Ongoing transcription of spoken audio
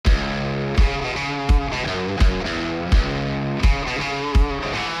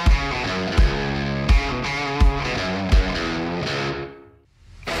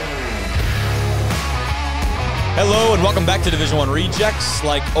Welcome back to Division I Rejects.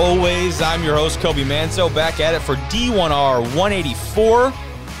 Like always, I'm your host, Kobe Manzo, back at it for D1R 184 on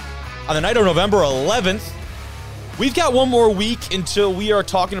the night of November 11th. We've got one more week until we are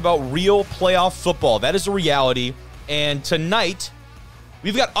talking about real playoff football. That is a reality. And tonight,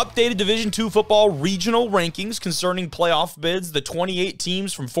 we've got updated Division II football regional rankings concerning playoff bids, the 28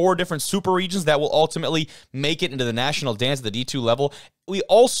 teams from 4 different super regions that will ultimately make it into the national dance at the D2 level. We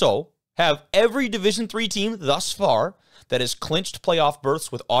also have every Division III team thus far that has clinched playoff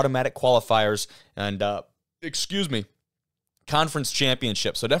berths with automatic qualifiers and, conference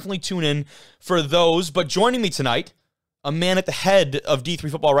championships. So definitely tune in for those. But joining me tonight, a man at the head of D3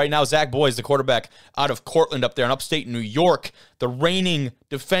 football right now, Zac Boyes, the quarterback out of Cortland up there in upstate New York, the reigning,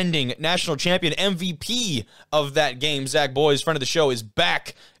 defending national champion MVP of that game. Zac Boyes, friend of the show, is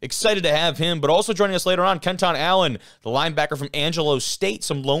back. Excited to have him, but also joining us later on, Kenton Allen, the linebacker from Angelo State,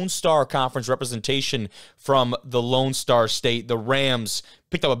 some Lone Star Conference representation from the Lone Star State. The Rams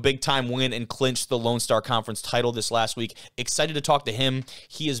picked up a big-time win and clinched the Lone Star Conference title this last week. Excited to talk to him.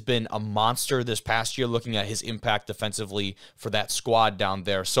 He has been a monster this past year, looking at his impact defensively for that squad down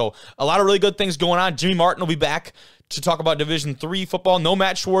there. So a lot of really good things going on. Jimmy Martin will be back to talk about Division III football. No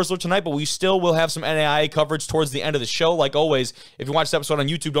Matt Schwarzler tonight, but we still will have some NAIA coverage towards the end of the show. Like always, if you watch this episode on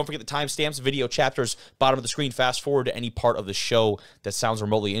YouTube, don't forget the timestamps, video chapters, bottom of the screen. Fast forward to any part of the show that sounds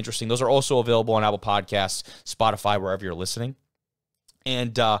remotely interesting. Those are also available on Apple Podcasts, Spotify, wherever you're listening.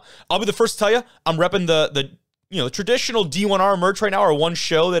 And I'll be the first to tell you, I'm repping the traditional D1R merch right now, or one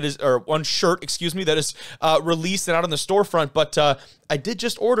shirt, that is released and out on the storefront. But I did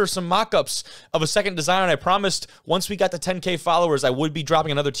just order some mock-ups of a second design, and I promised once we got to 10K followers, I would be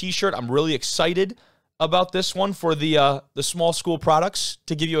dropping another t-shirt. I'm really excited about this one for the small school products,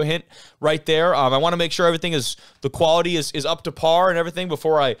 to give you a hint right there. I want to make sure the quality is up to par and everything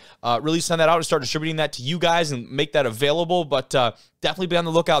before I really send that out and start distributing that to you guys and make that available. But definitely be on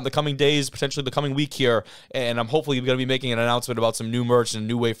the lookout in the coming days, potentially the coming week here. And I'm hopefully going to be making an announcement about some new merch and a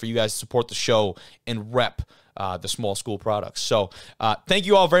new way for you guys to support the show and rep the small school products. So thank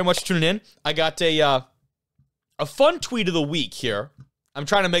you all very much for tuning in. I got a fun tweet of the week here. I'm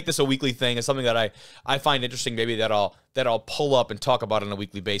trying to make this a weekly thing. It's something that I find interesting, maybe that I'll pull up and talk about on a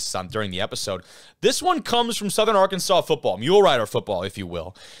weekly basis during the episode. This one comes from Southern Arkansas football, Mule Rider football, if you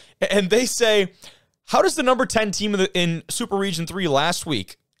will. And they say, how does the number 10 team in Super Region 3 last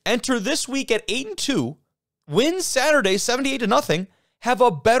week enter this week at 8-2, win Saturday 78-0, have a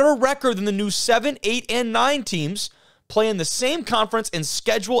better record than the new 7, 8, and 9 teams, play in the same conference and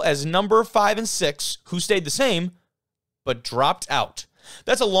schedule as number 5 and 6, who stayed the same, but dropped out?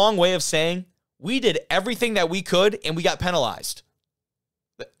 That's a long way of saying we did everything that we could and we got penalized.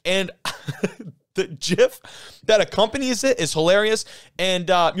 And the GIF that accompanies it is hilarious. And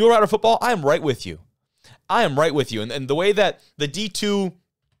Mule Rider football, I am right with you. And the way that the D2,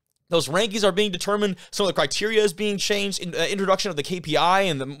 those rankings are being determined, some of the criteria is being changed, in the introduction of the KPI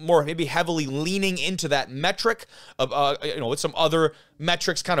and the more maybe heavily leaning into that metric of, with some other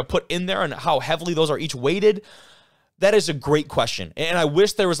metrics kind of put in there and how heavily those are each weighted. That is a great question, and I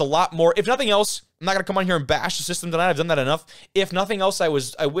wish there was a lot more. If nothing else, I'm not going to come on here and bash the system tonight. I've done that enough. If nothing else, I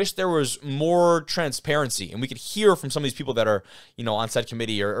wish there was more transparency, and we could hear from some of these people that are, on said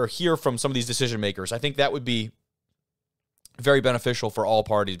committee, or hear from some of these decision makers. I think that would be very beneficial for all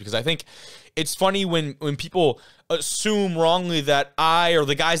parties, because I think it's funny when people assume wrongly that I or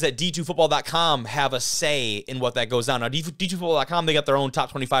the guys at D2Football.com have a say in what that goes down. Now, D2Football.com, they got their own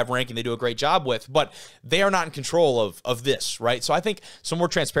top 25 ranking they do a great job with, but they are not in control of this, right? So I think some more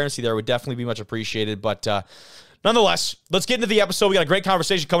transparency there would definitely be much appreciated. But nonetheless, let's get into the episode. We got a great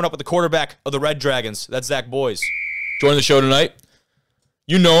conversation coming up with the quarterback of the Red Dragons. That's Zac Boyes. Joining the show tonight,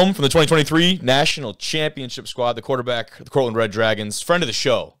 you know him from the 2023 National Championship squad, the quarterback of the Cortland Red Dragons, friend of the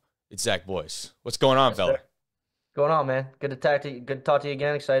show. It's Zac Boyes. What's going on, fella? What's going on, man? Good to talk to you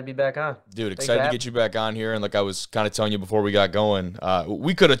again. Excited to be back on. Dude, excited to get you back on here. And like I was kind of telling you before we got going,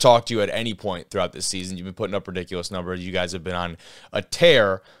 we could have talked to you at any point throughout this season. You've been putting up ridiculous numbers. You guys have been on a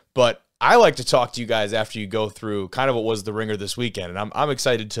tear. But I like to talk to you guys after you go through kind of what was the ringer this weekend. And I'm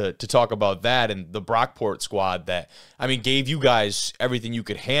excited to talk about that and the Brockport squad that, gave you guys everything you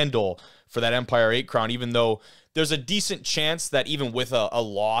could handle for that Empire 8 crown, even though there's a decent chance that even with a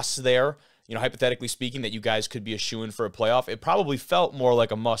loss there, hypothetically speaking, that you guys could be a shoo-in for a playoff. It probably felt more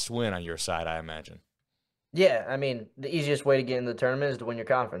like a must-win on your side, I imagine. Yeah, the easiest way to get into the tournament is to win your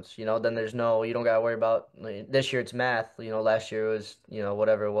conference. Then you don't got to worry about, this year it's math. Last year it was,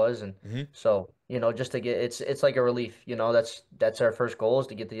 whatever it was. And so, just to get, it's like a relief, that's our first goal, is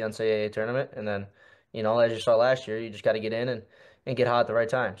to get to the NCAA tournament. And then, as you saw last year, you just got to get in and get hot at the right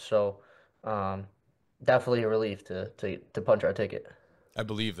time. So, definitely a relief to punch our ticket. I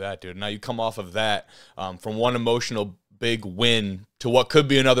believe that, dude. Now you come off of that from one emotional big win to what could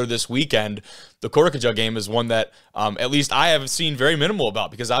be another this weekend. The Cortland game is one that at least I have seen very minimal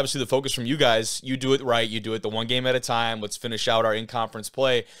about because obviously the focus from you guys, you do it right. You do it the one game at a time. Let's finish out our in-conference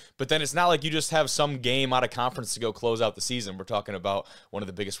play. But then it's not like you just have some game out of conference to go close out the season. We're talking about one of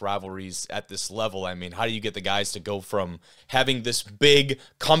the biggest rivalries at this level. I mean, how do you get the guys to go from having this big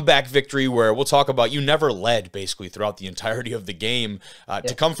comeback victory where we'll talk about you never led basically throughout the entirety of the game to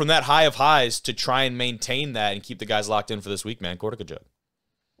Yeah. come from that high of highs to try and maintain that and keep the guys locked in for this week, man? Cortland.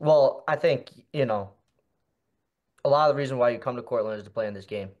 Well, I think, a lot of the reason why you come to Cortland is to play in this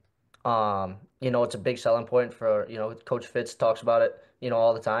game. It's a big selling point for, Coach Fitz talks about it,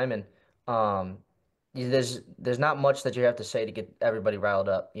 all the time. And um, there's not much that you have to say to get everybody riled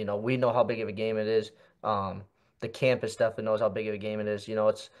up. We know how big of a game it is. Um, the campus definitely knows how big of a game it is.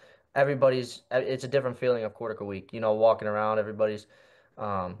 It's a different feeling of quarter week. Walking around, everybody's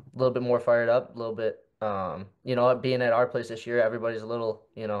a little bit more fired up, a little bit. Being at our place this year, everybody's a little,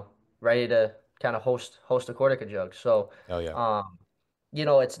 ready to kind of host a quarter jug. So, Oh yeah. um,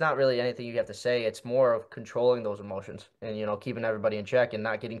 it's not really anything you have to say. It's more of controlling those emotions and, keeping everybody in check and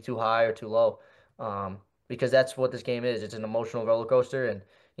not getting too high or too low. Um, because that's what this game is. It's an emotional roller coaster, and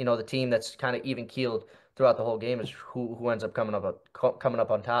the team that's kind of even keeled throughout the whole game is who ends up coming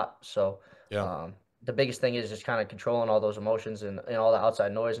up on top. So, Yeah. um, the biggest thing is just kind of controlling all those emotions and all the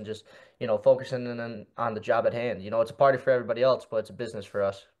outside noise and just focusing on the job at hand. It's a party for everybody else, but it's a business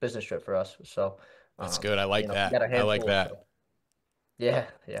trip for us. So, That's good. I like we that. got our I hands like full. that. So yeah,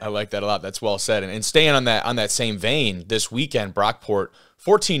 yeah. I like that a lot. That's well said. And staying on that same vein, this weekend, Brockport,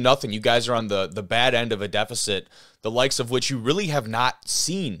 14-0. You guys are on the bad end of a deficit, the likes of which you really have not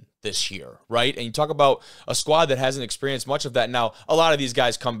seen this year, right? And you talk about a squad that hasn't experienced much of that. Now, a lot of these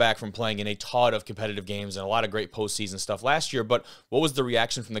guys come back from playing in a ton of competitive games and a lot of great postseason stuff last year. But what was the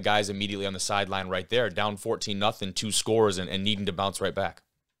reaction from the guys immediately on the sideline right there, down 14-0, two scores, and needing to bounce right back?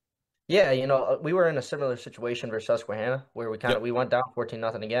 Yeah, we were in a similar situation versus Susquehanna where Yep. we went down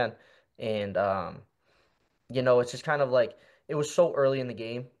 14-0 again. And it's just kind of like it was so early in the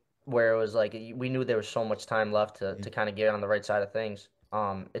game where it was like we knew there was so much time left to Mhm. kind of get on the right side of things.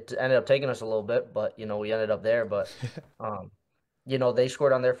 It ended up taking us a little bit, but we ended up there. But um, they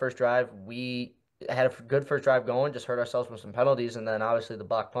scored on their first drive. We had a good first drive going, just hurt ourselves with some penalties, and then obviously the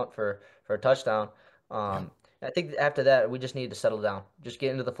block punt for a touchdown. Yeah. I think after that, we just needed to settle down, just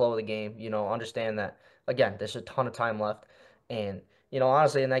get into the flow of the game. Understand that again, there's a ton of time left, and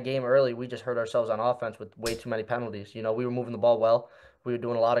honestly, in that game early, we just hurt ourselves on offense with way too many penalties. We were moving the ball well, we were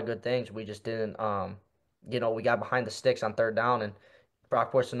doing a lot of good things. We just didn't, we got behind the sticks on third down, and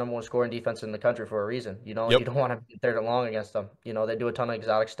Brockport's the number one scoring defense in the country for a reason. You Yep. don't want to be third and long against them. They do a ton of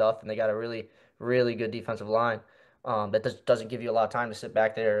exotic stuff, and they got a really, really good defensive line that doesn't give you a lot of time to sit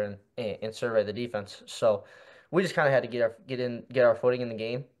back there and survey the defense. So we just kind of had to get our footing in the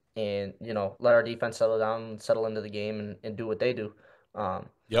game, and let our defense settle down, and settle into the game, and do what they do. Um,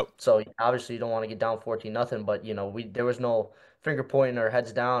 Yep. so obviously you don't want to get down 14-0, but there was no finger pointing or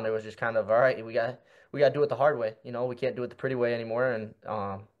heads down. It was just kind of all right. We got to do it the hard way. We can't do it the pretty way anymore. And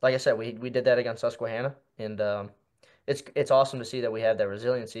like I said, we did that against Susquehanna, and it's awesome to see that we have that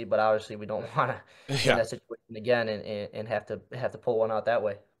resiliency. But obviously, we don't want to be in Yeah. that situation again and have to pull one out that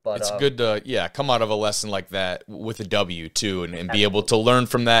way. But It's good to, yeah, come out of a lesson like that with a W too, and be able to absolutely, learn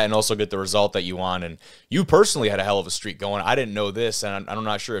from that and also get the result that you want. And you personally had a hell of a streak going. I didn't know this, and I'm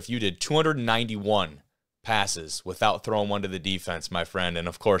not sure if you did. 291 passes without throwing one to the defense, my friend. And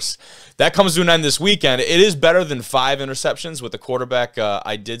of course, that comes to an end this weekend. It is better than 5 interceptions with the quarterback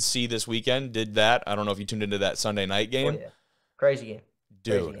I did see this weekend. Did that. I don't know if you tuned into that Sunday night oh game. yeah, crazy game,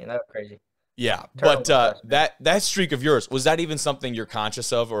 crazy Dude. game. That was crazy. Yeah, but Turnover fest, man. that streak of yours, was that even something you're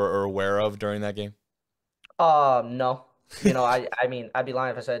conscious of or aware of during that game? No. I mean, I'd be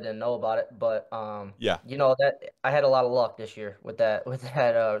lying if I said I didn't know about it, but Yeah. that I had a lot of luck this year with that with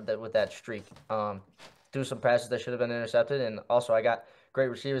that streak. Do some passes that should have been intercepted, and also I got great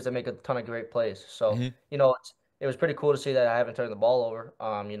receivers that make a ton of great plays. So, Hmm. it was pretty cool to see that I haven't turned the ball over.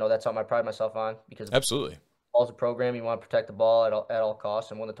 That's something I pride myself on because Absolutely. ball's a program. You want to protect the ball at all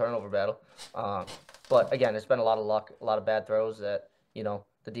costs and win the turnover battle. Um, but again, it's been a lot of luck, a lot of bad throws that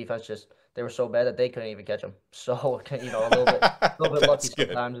the defense just they were so bad that they couldn't even catch them. So a little bit lucky That's good.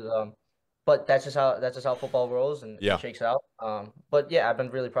 sometimes. But that's just how football rolls and Yeah. shakes out. But yeah, I've been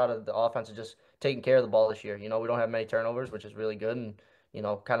really proud of the offense of just taking care of the ball this year. We don't have many turnovers, which is really good, and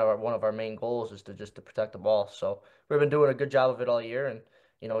kind of one of our main goals is to protect the ball. So we've been doing a good job of it all year, and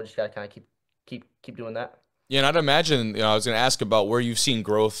just got to kind of keep doing that. Yeah, and I'd imagine, I was going to ask about where you've seen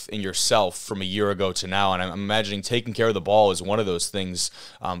growth in yourself from a year ago to now, and I'm imagining taking care of the ball is one of those things.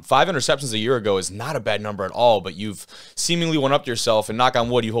 5 interceptions a year ago is not a bad number at all, but you've seemingly went up to yourself, and knock on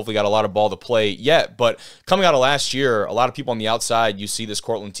wood, you hopefully got a lot of ball to play yet. But coming out of last year, a lot of people on the outside, you see this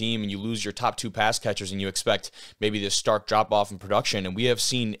Cortland team, and you lose your top 2 pass catchers, and you expect maybe this stark drop-off in production, and we have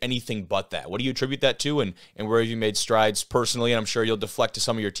seen anything but that. What do you attribute that to, and where have you made strides personally? And I'm sure you'll deflect to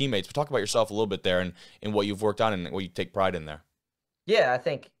some of your teammates, but talk about yourself a little bit there and what you've worked on and what you take pride in there. Yeah, I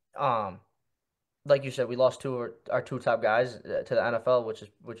think like you said, we lost our 2 top guys to the NFL,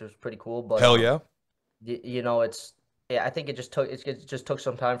 which was pretty cool. But Hell yeah. it's yeah, I think it just took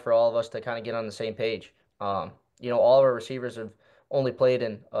some time for all of us to kind of get on the same page. All of our receivers have only played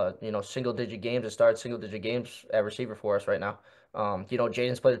in single digit games and started single digit games at receiver for us right now.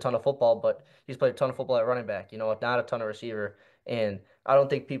 Jaden's played a ton of football, but he's played a ton of football at running back. Not a ton of receiver, and I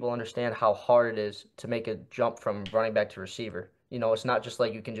don't think people understand how hard it is to make a jump from running back to receiver. It's not just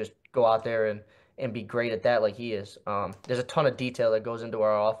like you can just go out there and be great at that like he is. There's a ton of detail that goes into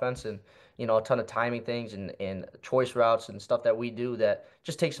our offense and a ton of timing things and choice routes and stuff that we do that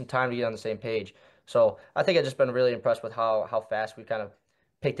just takes some time to get on the same page. So I think I've just been really impressed with how fast we kind of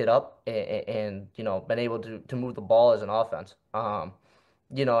picked it up and been able to move the ball as an offense. I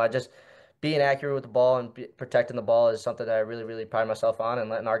just being accurate with the ball and protecting the ball is something that I really, really pride myself on and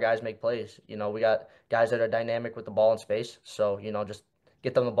letting our guys make plays. We got guys that are dynamic with the ball in space. So, just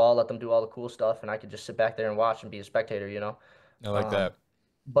get them the ball, let them do all the cool stuff, and I could just sit back there and watch and be a spectator. I like Um, that.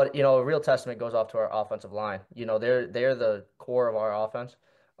 but a real testament goes off to our offensive line. They're the core of our offense.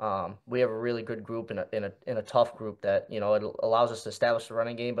 We have a really good group in a tough group that it allows us to establish the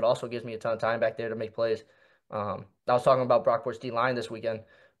running game, but also gives me a ton of time back there to make plays. I was talking about Brockport's D line this weekend,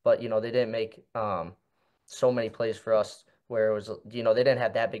 but they didn't make so many plays for us where it was they didn't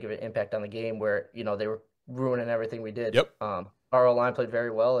have that big of an impact on the game where they were ruining everything we did. Yep. Our O line played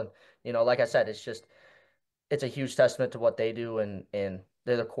very well, and like I said, it's a huge testament to what they do, and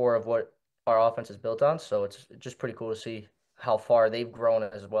they're the core of what our offense is built on. So it's just pretty cool to see how far they've grown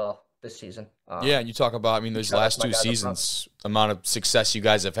as well this season. Yeah, and you talk about, those Shout out to last my two guys up front. seasons, amount of success you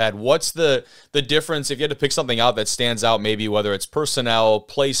guys have had. What's the difference if you had to pick something out that stands out, maybe whether it's personnel,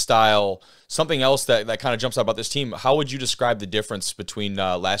 play style, something else that kind of jumps out about this team? How would you describe the difference between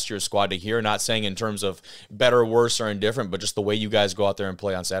last year's squad to here? Not saying in terms of better, worse, or indifferent, but just the way you guys go out there and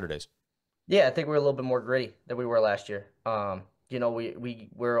play on Saturdays. Yeah, I think we're a little bit more gritty than we were last year. We're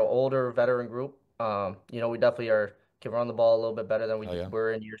an older veteran group. We definitely can run the ball a little bit better than we Oh yeah.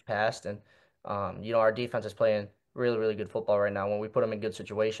 were in years past, and our defense is playing really, really good football right now when we put them in good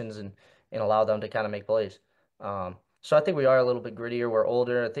situations and allow them to kind of make plays. So I think we are a little bit grittier. We're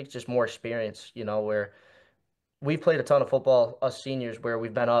older. I think it's just more experience. Where we've played a ton of football, us seniors, where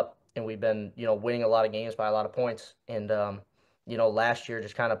we've been up and we've been, winning a lot of games by a lot of points. And, last year,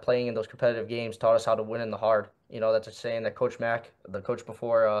 just kind of playing in those competitive games taught us how to win in the hard. That's a saying that Coach Mack, the coach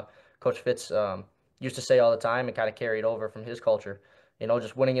before Coach Fitz, used to say all the time and kind of carried over from his culture.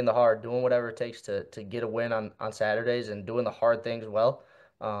 Just winning in the hard, doing whatever it takes to get a win on Saturdays and doing the hard things well.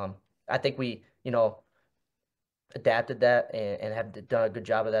 I think we, adapted that and have done a good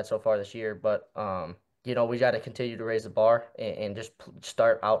job of that so far this year. But we got to continue to raise the bar and just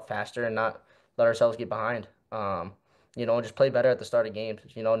start out faster and not let ourselves get behind. And just play better at the start of games.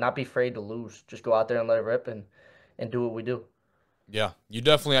 Not be afraid to lose. Just go out there and let it rip and do what we do. Yeah, you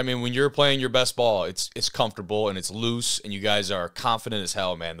definitely. When you're playing your best ball, it's comfortable and it's loose, and you guys are confident as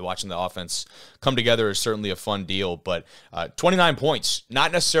hell, man. Watching the offense come together is certainly a fun deal. But 29 points,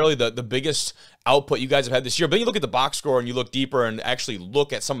 not necessarily the biggest output you guys have had this year. But you look at the box score and you look deeper and actually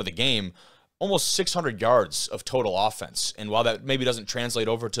look at some of the game. Almost 600 yards of total offense. And while that maybe doesn't translate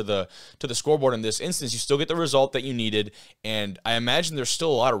over to the scoreboard in this instance, you still get the result that you needed. And I imagine there's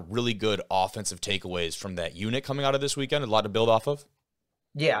still a lot of really good offensive takeaways from that unit coming out of this weekend, a lot to build off of.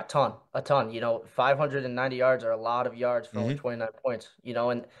 Yeah, a ton. 590 yards are a lot of yards for only Mm-hmm. 29 points.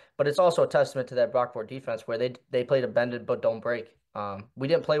 But it's also a testament to that Brockport defense where they played a bend it but don't break. We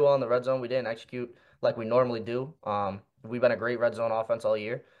didn't play well in the red zone. We didn't execute like we normally do. We've been a great red zone offense all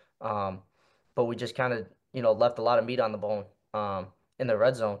year. But we just kind of left a lot of meat on the bone in the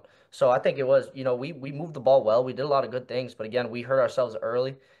red zone. So I think it was we moved the ball well. We did a lot of good things, but again, we hurt ourselves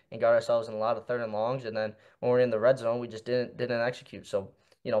early and got ourselves in a lot of third and longs. And then when we're in the red zone, we just didn't execute. So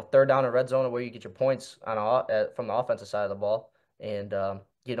third down and red zone are where you get your points from the offensive side of the ball. And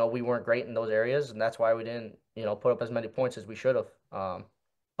we weren't great in those areas, and that's why we didn't put up as many points as we should have.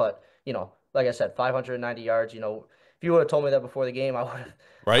 But like I said, 590 yards. If you would have told me that before the game, I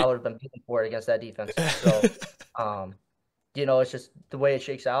Right? would have been beaten for it against that defense. So, it's just the way it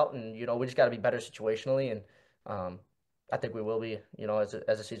shakes out, and we just got to be better situationally, and I think we will be, as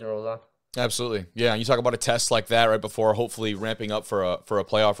the season rolls on. Absolutely. Yeah, and you talk about a test like that right before hopefully ramping up for a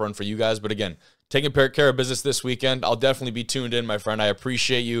playoff run for you guys. But again, taking care of business this weekend. I'll definitely be tuned in, my friend. I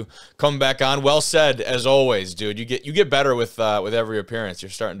appreciate you coming back on. Well said, as always, dude. You get better with every appearance.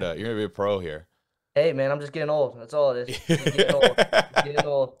 You're gonna be a pro here. Hey man, I'm just getting old. That's all it is. Just getting old. Just getting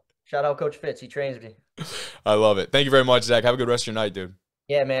old. Shout out Coach Fitz. He trains me. I love it. Thank you very much, Zach. Have a good rest of your night, dude.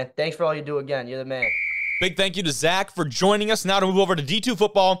 Yeah, man. Thanks for all you do again. You're the man. Big thank you to Zach for joining us. Now to move over to D2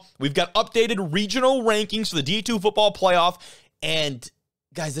 football. We've got updated regional rankings for the D2 football playoff. And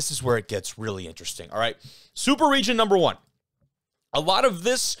guys, this is where it gets really interesting. All right. Super region number 1. A lot of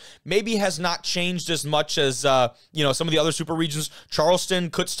this maybe has not changed as much as, some of the other super regions. Charleston,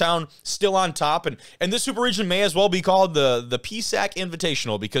 Kutztown still on top. And this super region may as well be called the PSAC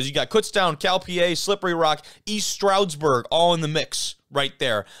Invitational because you got Kutztown, Cal PA, Slippery Rock, East Stroudsburg all in the mix right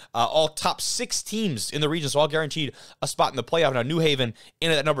there. All top 6 teams in the region, so all guaranteed a spot in the playoff. Now, New Haven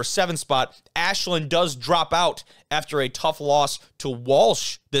in at that number 7 spot. Ashland does drop out after a tough loss to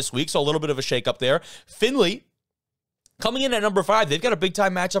Walsh this week, so a little bit of a shakeup there. Findlay coming in at number 5, they've got a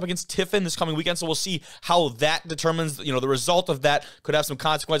big-time matchup against Tiffin this coming weekend, so we'll see how that determines, the result of that could have some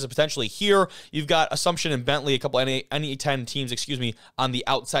consequences potentially here. You've got Assumption and Bentley, a couple NE10 teams, on the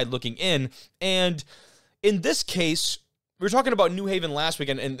outside looking in. And in this case, we were talking about New Haven last week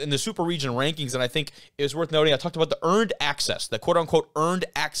and the super region rankings, and I think it was worth noting, I talked about the earned access, the quote-unquote earned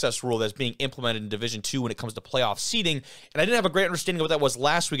access rule that's being implemented in Division II when it comes to playoff seeding, and I didn't have a great understanding of what that was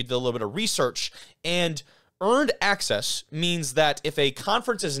last week. I did a little bit of research, and earned access means that if a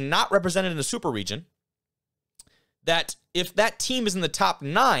conference is not represented in a super region, that if that team is in the top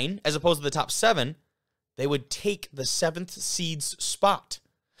 9 as opposed to the top 7, they would take the 7th seed's spot.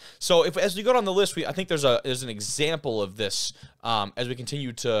 So as we go down the list, I think there's an example of this as we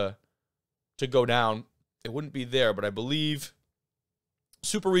continue to go down. It wouldn't be there, but I believe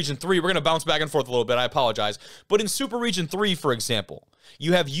Super Region 3, we're going to bounce back and forth a little bit. I apologize. But in Super Region 3, for example,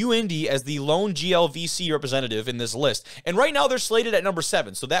 you have UIndy as the lone GLVC representative in this list. And right now they're slated at number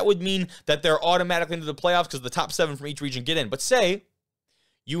 7. So that would mean that they're automatically into the playoffs because the top 7 from each region get in. But say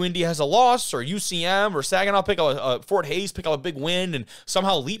UIndy has a loss, or UCM or Saginaw pick up Fort Hays pick up a big win and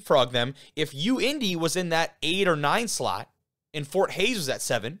somehow leapfrog them. If UIndy was in that 8 or 9 slot and Fort Hays was at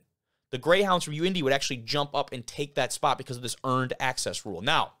 7, the Greyhounds from UIndy would actually jump up and take that spot because of this earned access rule.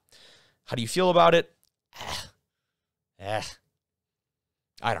 Now, how do you feel about it? I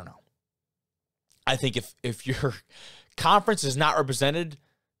don't know. I think if your conference is not represented,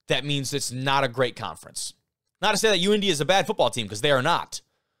 that means it's not a great conference. Not to say that UIndy is a bad football team, because they are not.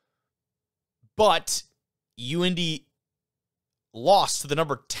 But UIndy lost to the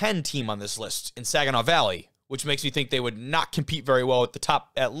number 10 team on this list in Saginaw Valley, which makes me think they would not compete very well at the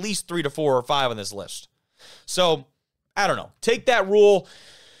top at least 3 to 4 or 5 on this list. So, I don't know. Take that rule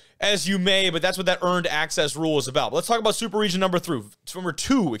as you may, but that's what that earned access rule is about. But let's talk about Super Region number 2.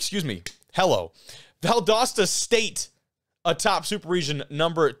 Hello. Valdosta State atop Super Region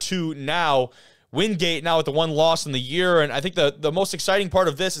number 2 now. Wingate now with the 1 loss in the year, and I think the most exciting part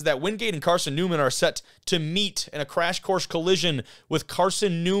of this is that Wingate and Carson Newman are set to meet in a crash course collision with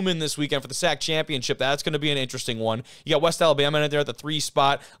Carson Newman this weekend for the SAC Championship. That's going to be an interesting one. You got West Alabama in there at the 3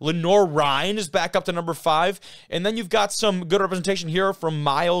 spot. Lenore-Rhine is back up to number 5, and then you've got some good representation here from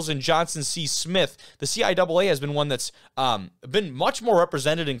Miles and Johnson C. Smith. The CIAA has been one that's been much more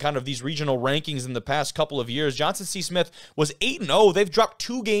represented in kind of these regional rankings in the past couple of years. Johnson C. Smith was 8-0. They've dropped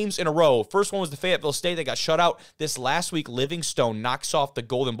 2 games in a row. First one was the Fayetteville State. They got shut out this last week. Livingstone knocks off the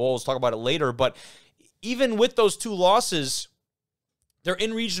Golden Bulls. Talk about it later. But even with those 2 losses, their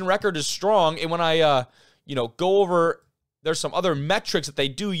in-region record is strong. And when I, go over, there's some other metrics that they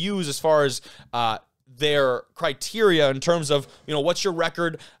do use as far as their criteria in terms of, what's your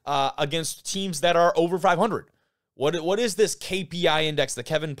record against teams that are over 500. What is this KPI index, the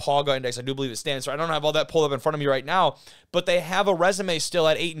Kevin Pauga index? I do believe it stands for. I don't have all that pulled up in front of me right now, but they have a resume still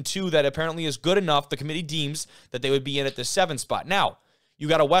at 8-2 that apparently is good enough. The committee deems that they would be in at the 7 spot. Now, you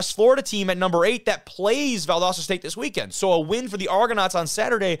got a West Florida team at number 8 that plays Valdosta State this weekend. So a win for the Argonauts on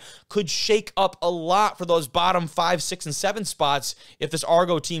Saturday could shake up a lot for those bottom 5, 6, and 7 spots. If this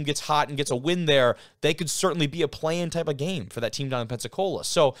Argo team gets hot and gets a win there, they could certainly be a play-in type of game for that team down in Pensacola.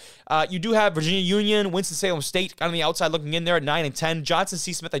 So you do have Virginia Union, Winston-Salem State on the outside looking in there at 9 and 10. Johnson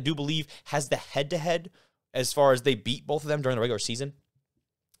C. Smith, I do believe, has the head-to-head as far as they beat both of them during the regular season.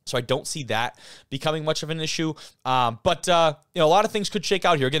 So I don't see that becoming much of an issue. But a lot of things could shake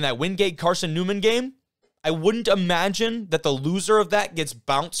out here. Again, that Wingate-Carson Newman game, I wouldn't imagine that the loser of that gets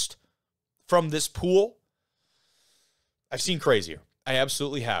bounced from this pool. I've seen crazier. I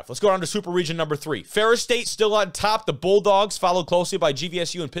absolutely have. Let's go on to Super Region number 3. Ferris State still on top. The Bulldogs followed closely by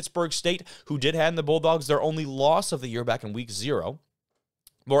GVSU and Pittsburgh State, who did hand the Bulldogs their only loss of the year back in week 0.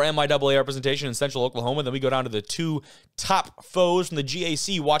 More MIAA representation in Central Oklahoma. Then we go down to the 2 top foes from the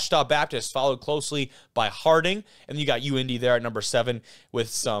GAC. Ouachita Baptist followed closely by Harding. And then you got UIndy there at number 7 with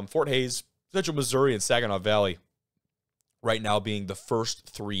some Fort Hays, Central Missouri, and Saginaw Valley right now being the first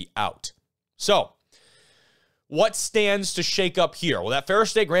 3 out. So, what stands to shake up here? Well, that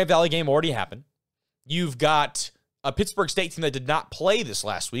Ferris State Grand Valley game already happened. You've got a Pittsburgh State team that did not play this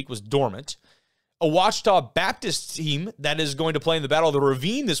last week, was dormant. A Ouachita Baptist team that is going to play in the Battle of the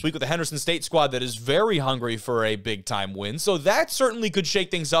Ravine this week with the Henderson State squad that is very hungry for a big-time win. So that certainly could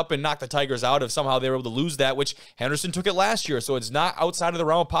shake things up and knock the Tigers out if somehow they were able to lose that, which Henderson took it last year. So it's not outside of the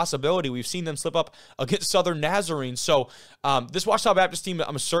realm of possibility. We've seen them slip up against Southern Nazarene. So this Ouachita Baptist team,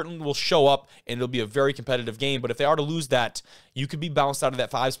 I'm certain, will show up, and it'll be a very competitive game. But if they are to lose that, you could be bounced out of that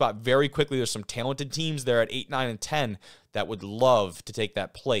 5 spot very quickly. There's some talented teams there at 8, 9, and 10 that would love to take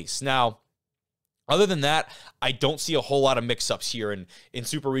that place. Now, other than that, I don't see a whole lot of mix-ups here in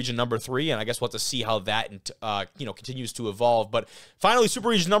Super Region number 3, and I guess we'll have to see how that continues to evolve. But finally, Super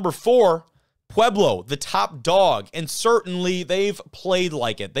Region number 4, Pueblo, the top dog, and certainly they've played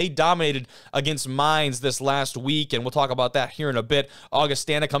like it. They dominated against Mines this last week, and we'll talk about that here in a bit.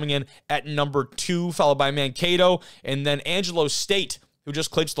 Augustana coming in at number 2, followed by Mankato, and then Angelo State, who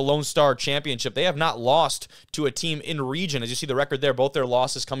just clinched the Lone Star Championship. They have not lost to a team in region. As you see the record there, both their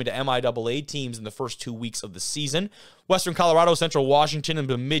losses coming to MIAA teams in the first 2 weeks of the season. Western Colorado, Central Washington, and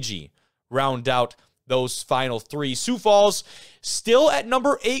Bemidji round out those final 3. Sioux Falls still at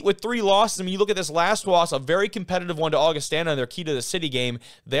number 8 with 3 losses. I mean, you look at this last loss, a very competitive one to Augustana in their Key to the City game.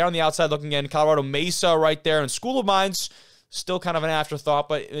 They're on the outside looking in. Colorado Mesa right there. And School of Mines, still kind of an afterthought,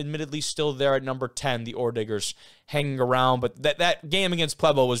 but admittedly still there at number 10, the Ore Diggers hanging around. But that game against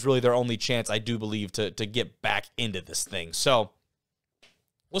Pueblo was really their only chance, I do believe, to get back into this thing. So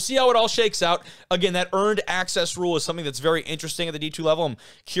we'll see how it all shakes out. Again, that earned access rule is something that's very interesting at the D2 level. I'm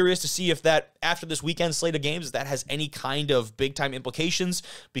curious to see if that, after this weekend slate of games, that has any kind of big-time implications,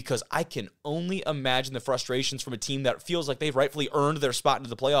 because I can only imagine the frustrations from a team that feels like they've rightfully earned their spot into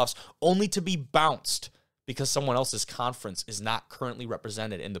the playoffs, only to be bounced because someone else's conference is not currently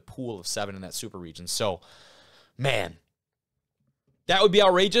represented in the pool of 7 in that super region. So, man, that would be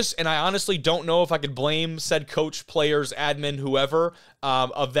outrageous, and I honestly don't know if I could blame said coach, players, admin, whoever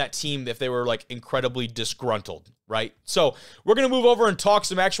of that team if they were, like, incredibly disgruntled, right? So we're going to move over and talk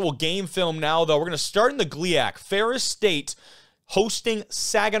some actual game film now, though. We're going to start in the GLIAC. Ferris State hosting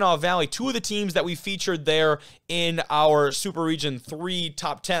Saginaw Valley, 2 of the teams that we featured there in our Super Region 3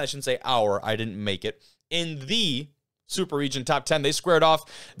 top 10. I shouldn't say our, I didn't make it. In the Super Region top 10. They squared off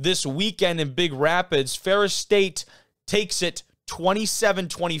this weekend in Big Rapids. Ferris State takes it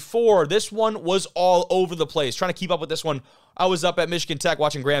 27-24. This one was all over the place. Trying to keep up with this one. I was up at Michigan Tech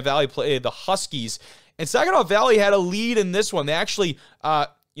watching Grand Valley play the Huskies, and Saginaw Valley had a lead in this one. They actually,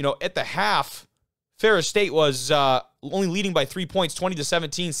 at the half, Ferris State was only leading by 3 points,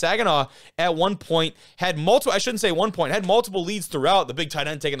 20-17. Saginaw at one point had multiple, I shouldn't say one point, had multiple leads throughout. The big tight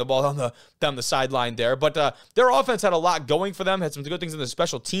end taking the ball down the sideline there. But their offense had a lot going for them, had some good things in the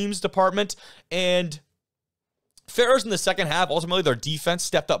special teams department. And Ferris in the second half, ultimately their defense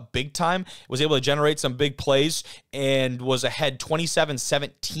stepped up big time, was able to generate some big plays, and was ahead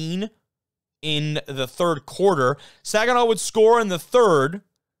 27-17 in the third quarter. Saginaw would score in the third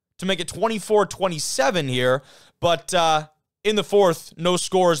to make it 24-27 here, but in the fourth, no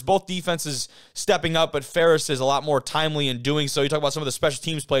scores. Both defenses stepping up, but Ferris is a lot more timely in doing so. You talk about some of the special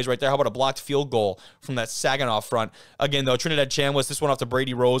teams plays right there. How about a blocked field goal from that Saginaw front? Again, though, Trinidad Chambliss, this one off to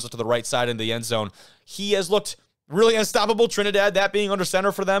Brady Rose, up to the right side in the end zone. He has looked really unstoppable, Trinidad, that being under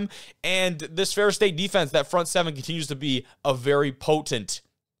center for them. And this Ferris State defense, that front 7, continues to be a very potent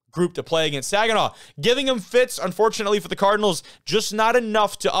group to play against. Saginaw giving them fits, unfortunately for the Cardinals, just not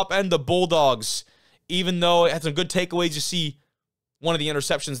enough to upend the Bulldogs, even though it had some good takeaways. You see one of the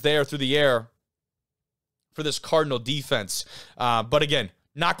interceptions there through the air for this Cardinal defense. But again,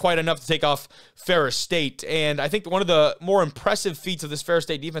 not quite enough to take off Ferris State. And I think one of the more impressive feats of this Ferris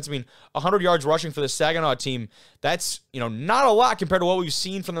State defense, 100 yards rushing for the Saginaw team, that's, not a lot compared to what we've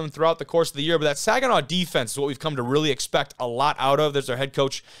seen from them throughout the course of the year. But that Saginaw defense is what we've come to really expect a lot out of. There's their head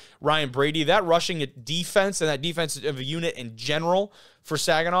coach, Ryan Brady. That rushing defense and that defensive unit in general for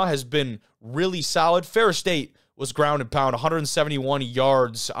Saginaw has been really solid. Ferris State was ground and pound, 171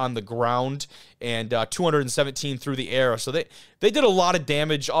 yards on the ground and 217 through the air. So they did a lot of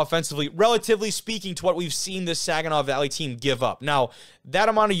damage offensively, relatively speaking, to what we've seen this Saginaw Valley team give up. Now, that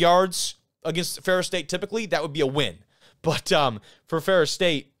amount of yards against Ferris State, typically, that would be a win. But for Ferris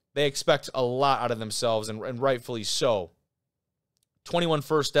State, they expect a lot out of themselves, and rightfully so. 21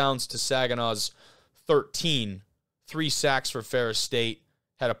 first downs to Saginaw's 13. 3 sacks for Ferris State.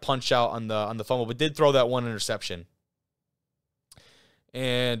 Had a punch out on the fumble, but did throw that one interception.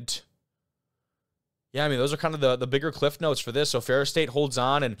 And yeah, I mean, those are kind of the bigger cliff notes for this. So Ferris State holds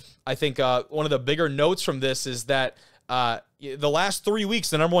on, and I think one of the bigger notes from this is that the last 3 weeks,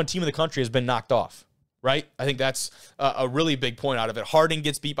 the number 1 team in the country has been knocked off, right? I think that's a really big point out of it. Harding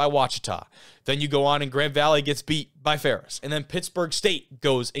gets beat by Ouachita. Then you go on and Grand Valley gets beat by Ferris. And then Pittsburgh State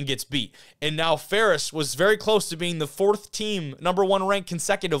goes and gets beat. And now Ferris was very close to being the 4th team, number 1 ranked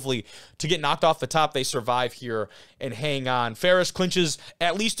consecutively, to get knocked off the top. They survive here and hang on. Ferris clinches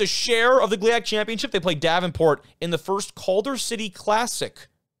at least a share of the GLIAC championship. They play Davenport in the first Calder City Classic,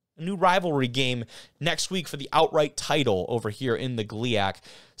 a new rivalry game next week for the outright title over here in the GLIAC.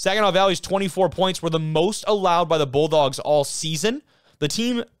 Saginaw Valley's 24 points were the most allowed by the Bulldogs all season.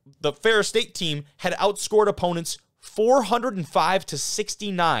 The Ferris State team, had outscored opponents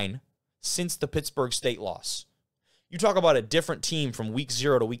 405-69 since the Pittsburgh State loss. You talk about a different team from week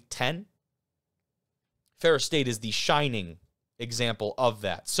 0 to week 10. Ferris State is the shining example of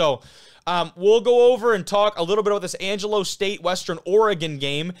that. So we'll go over and talk a little bit about this Angelo State Western Oregon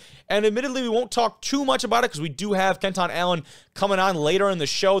game. And admittedly, we won't talk too much about it because we do have Kenton Allen coming on later in the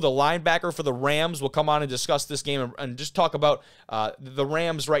show. The linebacker for the Rams will come on and discuss this game and just talk about the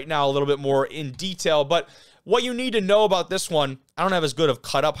Rams right now a little bit more in detail. But what you need to know about this one, I don't have as good of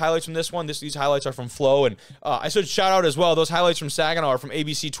cut-up highlights from this one. These highlights are from Flow, and I should shout out as well, those highlights from Saginaw are from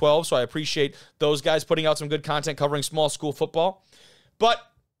ABC 12, so I appreciate those guys putting out some good content covering small school football. But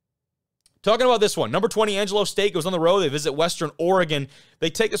talking about this one, number 20, Angelo State goes on the road. They visit Western Oregon.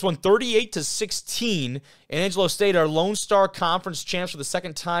 They take this one 38-16, and Angelo State are Lone Star Conference champs for the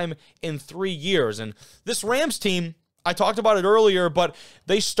 2nd time in 3 years. And this Rams team, I talked about it earlier, but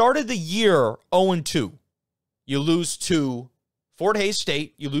they started the year 0-2. You lose to Fort Hays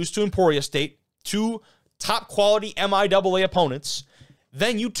State. You lose to Emporia State. 2 top-quality MIAA opponents.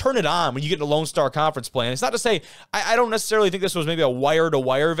 Then you turn it on when you get into Lone Star Conference play. And it's not to say, I don't necessarily think this was maybe a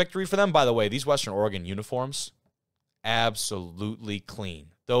wire-to-wire victory for them. By the way, these Western Oregon uniforms, absolutely clean.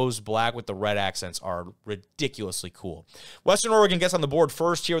 Those black with the red accents are ridiculously cool. Western Oregon gets on the board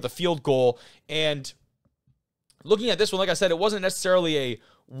first here with a field goal. And looking at this one, like I said, it wasn't necessarily a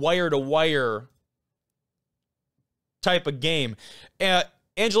wire-to-wire type of game.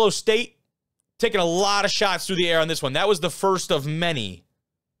 Angelo State taking a lot of shots through the air on this one. That was the first of many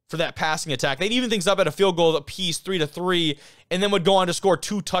for that passing attack. They'd even things up at a field goal apiece, 3-3, and then would go on to score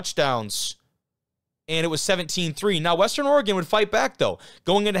 2 touchdowns. And it was 17-3. Now, Western Oregon would fight back, though.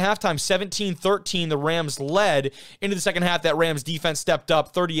 Going into halftime, 17-13, the Rams led. Into the second half, that Rams defense stepped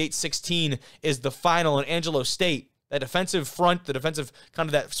up. 38-16 is the final. And Angelo State, that defensive front, the defensive kind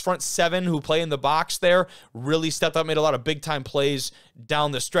of that front 7 who play in the box there, really stepped up, made a lot of big-time plays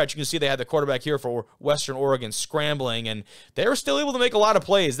down the stretch. You can see they had the quarterback here for Western Oregon scrambling, and they were still able to make a lot of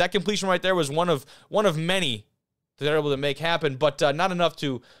plays. That completion right there was one of many that they're able to make happen, but not enough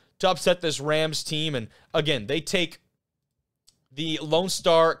to upset this Rams team. And again, they take the Lone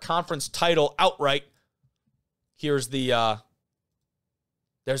Star Conference title outright. Here's the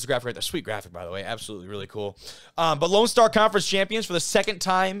there's the graphic right there. Sweet graphic, by the way. Absolutely really cool. But Lone Star Conference champions for the 2nd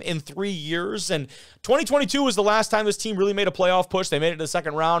time in 3 years. And 2022 was the last time this team really made a playoff push. They made it to the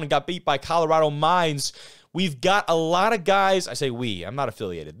 2nd round and got beat by Colorado Mines. We've got a lot of guys. I say we. I'm not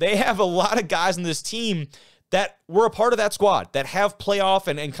affiliated. They have a lot of guys in this team that were a part of that squad, that have playoff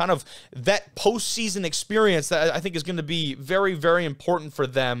and kind of that postseason experience that I think is going to be very, very important for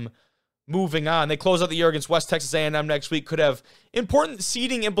them moving on. They close out the year against West Texas A&M next week. Could have important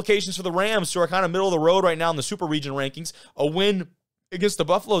seeding implications for the Rams, who are kind of middle of the road right now in the Super Region rankings. A win against the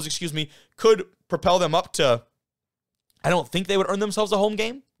Buffaloes, could propel them up to, I don't think they would earn themselves a home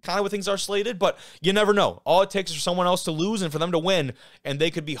game, kind of what things are slated, but you never know. All it takes is for someone else to lose and for them to win, and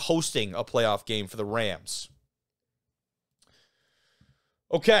they could be hosting a playoff game for the Rams.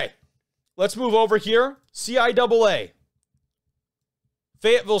 Okay, let's move over here. CIAA.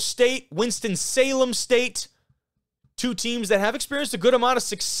 Fayetteville State, Winston-Salem State, 2 teams that have experienced a good amount of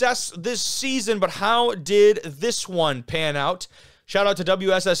success this season, but how did this one pan out? Shout out to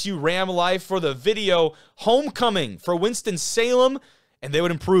WSSU Ram Life for the video. Homecoming for Winston-Salem, and they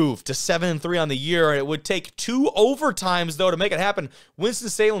would improve to 7-3 on the year, and it would take 2 overtimes, though, to make it happen.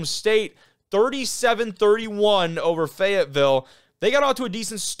 Winston-Salem State, 37-31 over Fayetteville. They got off to a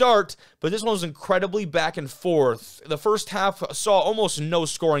decent start, but this one was incredibly back and forth. The first half saw almost no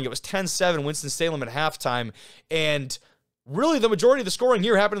scoring. It was 10-7 Winston-Salem at halftime, and really the majority of the scoring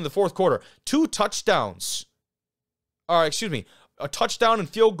here happened in the 4th quarter. 2 touchdowns or excuse me, a touchdown and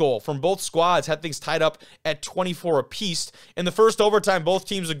field goal from both squads had things tied up at 24 apiece. In the first overtime, both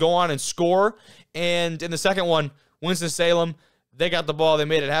teams would go on and score. And in the second one, Winston-Salem, they got the ball. They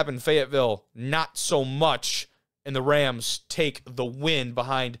made it happen. Fayetteville, not so much. And the Rams take the win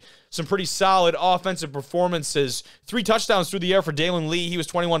behind some pretty solid offensive performances. 3 touchdowns through the air for Dalen Lee. He was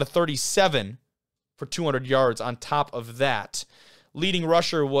 21-37 for 200 yards on top of that. Leading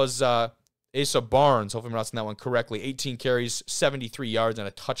rusher was Asa Barnes. Hopefully I'm pronouncing that one correctly. 18 carries, 73 yards, and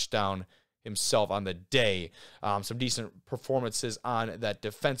a touchdown himself on the day. Some decent performances on that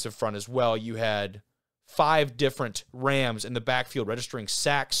defensive front as well. You had 5 different Rams in the backfield registering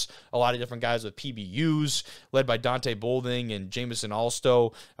sacks. A lot of different guys with PBUs, led by Dante Bolding and Jameson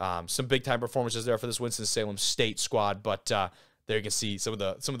Alsto. Some big-time performances there for this Winston-Salem State squad, but there you can see some of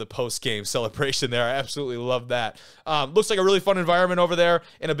the post-game celebration there. I absolutely love that. Looks like a really fun environment over there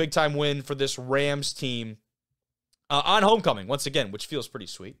and a big-time win for this Rams team on homecoming, once again, which feels pretty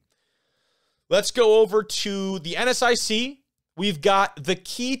sweet. Let's go over to the NSIC. We've got the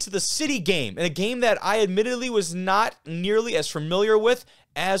Key to the City game, and a game that I admittedly was not nearly as familiar with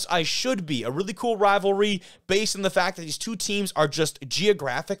as I should be. A really cool rivalry based on the fact that these two teams are just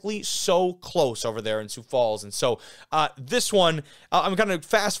geographically so close over there in Sioux Falls. And so this one, I'm going to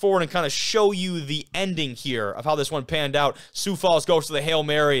fast forward and kind of show you the ending here of how this one panned out. Sioux Falls goes to the Hail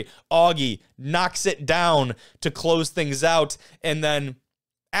Mary. Augie knocks it down to close things out, and then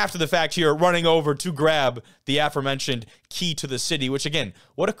after the fact here, running over to grab the aforementioned Key to the City, which, again,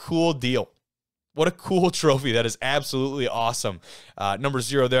 what a cool deal. What a cool trophy. That is absolutely awesome. Number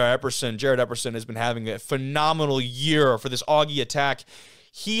 0 there, Epperson. Jared Epperson has been having a phenomenal year for this Augie attack.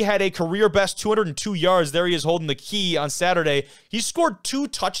 He had a career-best 202 yards. There he is holding the key on Saturday. He scored 2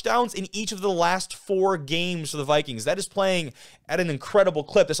 touchdowns in each of the last 4 games for the Vikings. That is playing at an incredible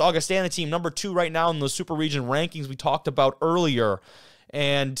clip. This Augustana team, number 2 right now in the Super Region rankings we talked about earlier.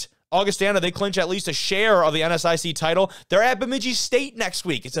 And Augustana, they clinch at least a share of the NSIC title. They're at Bemidji State next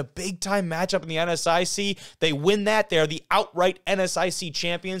week. It's a big-time matchup in the NSIC. They win that. They're the outright NSIC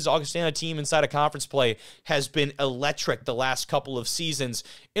champions. The Augustana team inside of conference play has been electric the last couple of seasons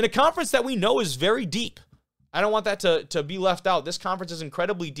in a conference that we know is very deep. I don't want that to be left out. This conference is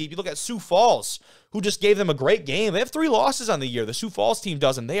incredibly deep. You look at Sioux Falls, who just gave them a great game. They have 3 losses on the year. The Sioux Falls team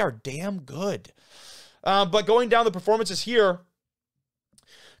doesn't. They are damn good. But going down the performances here,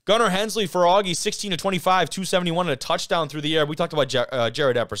 Gunnar Hensley for Augie, 16 to 25, 271 and a touchdown through the air. We talked about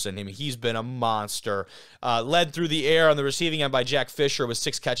Jared Epperson. I mean, he's been a monster. Led through the air on the receiving end by Jack Fisher with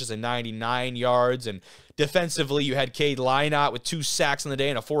 6 catches and 99 yards. And defensively, you had Cade Lynott with 2 sacks on the day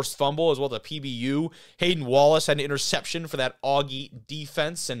and a forced fumble, as well as a PBU. Hayden Wallace had an interception for that Augie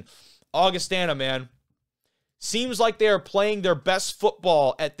defense. And Augustana, man, seems like they are playing their best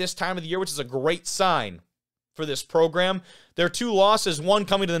football at this time of the year, which is a great sign for this program. Their 2 losses, one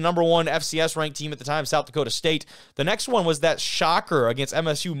coming to the number 1 FCS ranked team at the time, South Dakota State. The next one was that shocker against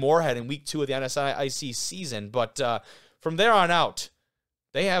MSU Moorhead in week 2 of the NSIC season. But from there on out,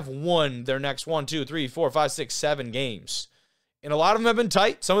 they have won their next 1, 2, 3, 4, 5, 6, 7 games. And a lot of them have been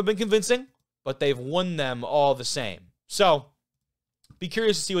tight. Some have been convincing, but they've won them all the same. So be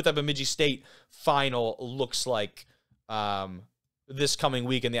curious to see what that Bemidji State final looks like this coming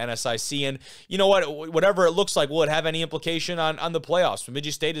week in the NSIC. And you know what? Whatever it looks like, will it have any implication on the playoffs?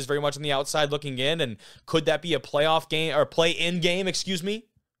 Bemidji State is very much on the outside looking in, and could that be a playoff game or play-in game,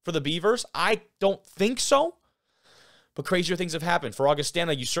 for the Beavers? I don't think so. But crazier things have happened. For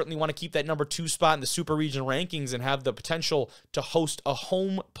Augustana, you certainly want to keep that number 2 spot in the Super Region rankings and have the potential to host a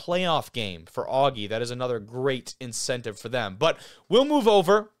home playoff game for Augie. That is another great incentive for them. But we'll move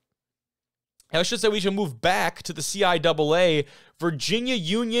over. I should say we should move back to the CIAA, Virginia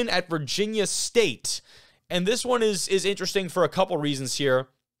Union at Virginia State. And this one is interesting for a couple reasons here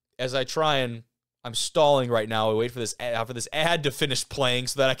as I try and I'm stalling right now. I wait for this ad to finish playing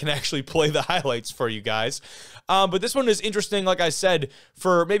so that I can actually play the highlights for you guys. But this one is interesting, like I said,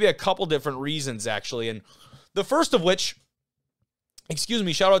 for maybe a couple different reasons, actually. And the first of which,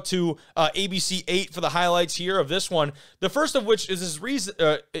 shout out to ABC8 for the highlights here of this one. The first of which is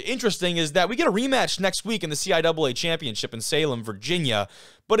interesting is that we get a rematch next week in the CIAA Championship in Salem, Virginia.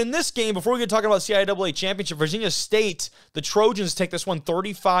 But in this game, before we get talking about CIAA Championship, Virginia State, the Trojans take this one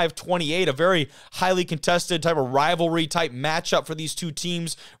 35-28, a very highly contested type of rivalry type matchup for these two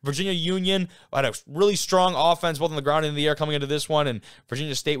teams. Virginia Union had a really strong offense, both on the ground and in the air coming into this one, and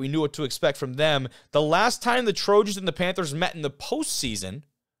Virginia State, we knew what to expect from them. The last time the Trojans and the Panthers met in the postseason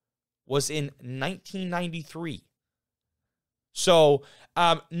was in 1993. So,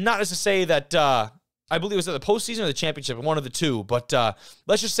 not as to say that I believe it was at the postseason or the championship, one of the two. But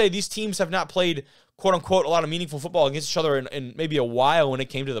let's just say these teams have not played quote unquote, a lot of meaningful football against each other in maybe a while when it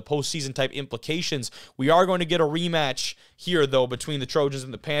came to the postseason type implications. We are going to get a rematch here, though, between the Trojans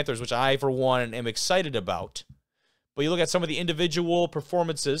and the Panthers, which I, for one, am excited about. But you look at some of the individual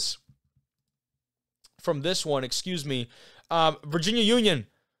performances from this one, Virginia Union,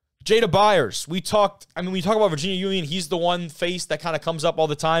 Jada Byers. We talk about Virginia Union. He's the one face that kind of comes up all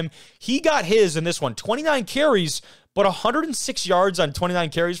the time. He got his in this one, 29 carries, but 106 yards on 29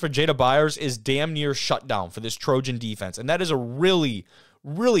 carries for Jada Byers is damn near shut down for this Trojan defense. And that is a really,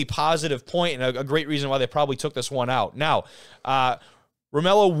 really positive point and a great reason why they probably took this one out. Now,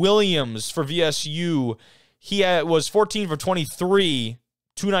 Romello Williams for VSU, he was 14 for 23,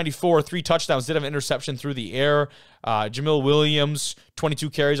 294, 3 touchdowns, did have an interception through the air. Jamil Williams, 22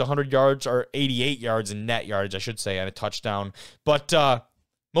 carries, 100 yards, or 88 yards in net yards, I should say, and a touchdown. But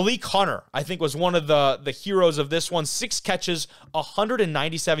Malik Hunter, I think, was one of the heroes of this one. 6 catches,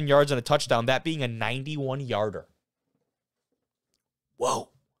 197 yards, and a touchdown, that being a 91-yarder. Whoa.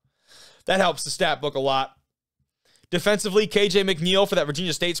 That helps the stat book a lot. Defensively, KJ McNeil for that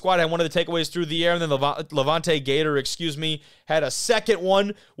Virginia State squad had one of the takeaways through the air, and then Levante Gator, had a second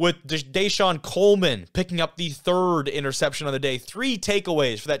one with Deshaun Coleman picking up the 3rd interception of the day. 3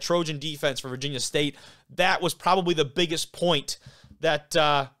 takeaways for that Trojan defense for Virginia State. That was probably the biggest point that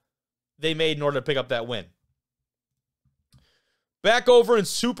they made in order to pick up that win. Back over in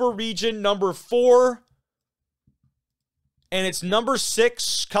Super Region number 4. And it's number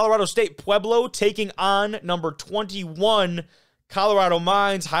 6, Colorado State Pueblo, taking on number 21, Colorado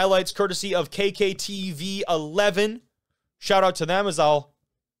Mines. Highlights courtesy of KKTV 11. Shout out to them as I'll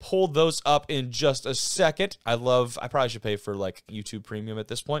pull those up in just a second. I probably should pay for like YouTube Premium at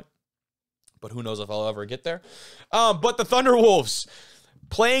this point, but who knows if I'll ever get there. But the Thunderwolves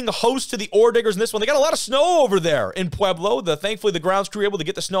playing host to the Ore Diggers in this one. They got a lot of snow over there in Pueblo. Thankfully, the grounds crew were able to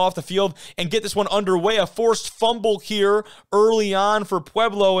get the snow off the field and get this one underway. A forced fumble here early on for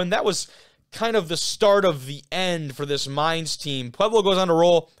Pueblo, and that was kind of the start of the end for this Mines team. Pueblo goes on to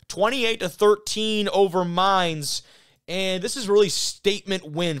roll 28-13 over Mines. And this is really a statement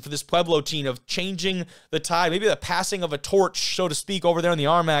win for this Pueblo team of changing the tide, maybe the passing of a torch, so to speak, over there in the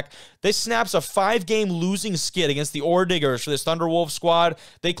RMAC. This snaps a 5-game losing skid against the Ore Diggers for this Thunderwolf squad.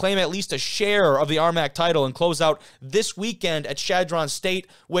 They claim at least a share of the RMAC title and close out this weekend at Chadron State,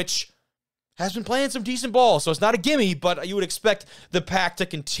 which has been playing some decent ball. So it's not a gimme, but you would expect the Pack to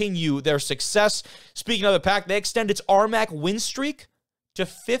continue their success. Speaking of the Pack, they extend its RMAC win streak to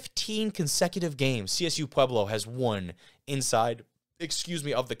 15 consecutive games. CSU Pueblo has won inside,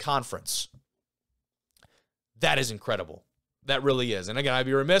 of the conference. That is incredible. That really is. And again, I'd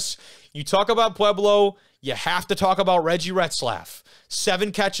be remiss. You talk about Pueblo, you have to talk about Reggie Retzlaff.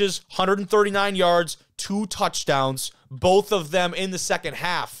 7 catches, 139 yards, 2 touchdowns, both of them in the second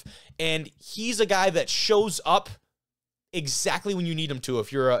half. And he's a guy that shows up exactly when you need him to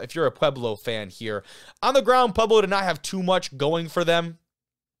if you're a Pueblo fan here. On the ground, Pueblo did not have too much going for them.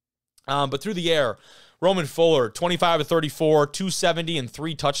 But through the air, Roman Fuller, 25-34, 270, and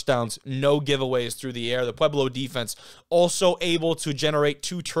 3 touchdowns, no giveaways through the air. The Pueblo defense also able to generate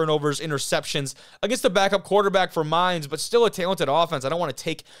 2 turnovers, interceptions against the backup quarterback for Mines, but still a talented offense. I don't want to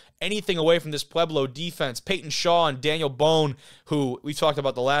take anything away from this Pueblo defense. Peyton Shaw and Daniel Bone, who we talked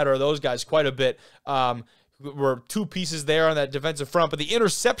about the latter of those guys quite a bit, were 2 pieces there on that defensive front. But the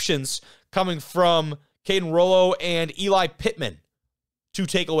interceptions coming from Caden Rollo and Eli Pittman, 2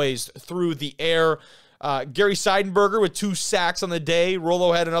 takeaways through the air. Gary Seidenberger with 2 sacks on the day.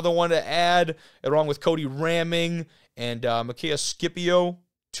 Rollo had another one to add, along with Cody Ramming and Makaya Scipio,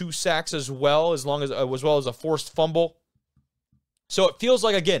 2 sacks as well as a forced fumble. So it feels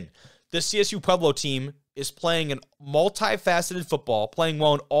like, again, the CSU Pueblo team is playing an multifaceted football, playing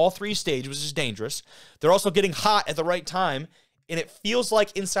well in all 3 stages, which is dangerous. They're also getting hot at the right time. And it feels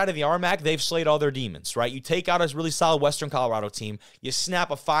like inside of the RMAC, they've slayed all their demons, right? You take out a really solid Western Colorado team. You snap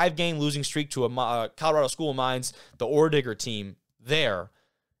a 5-game losing streak to a Colorado School of Mines, the Ore Digger team there.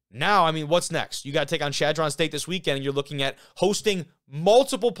 Now, I mean, what's next? You got to take on Chadron State this weekend, and you're looking at hosting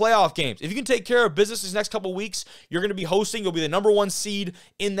multiple playoff games. If you can take care of business these next couple weeks, you're going to be hosting. You'll be the number 1 seed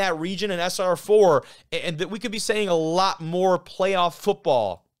in that region in SR4. And that we could be saying a lot more playoff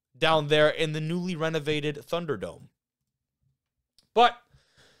football down there in the newly renovated Thunderdome. But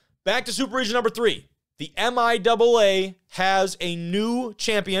back to Super Region number 3. The MIAA has a new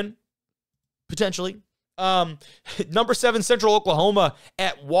champion, potentially. Number 7, Central Oklahoma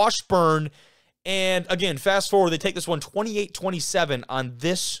at Washburn. And again, fast forward, they take this one 28-27 on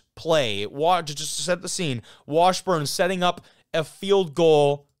this play. Just to set the scene, Washburn setting up a field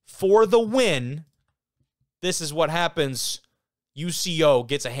goal for the win. This is what happens UCO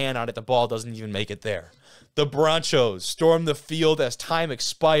gets a hand on it. The ball doesn't even make it there. The Bronchos storm the field as time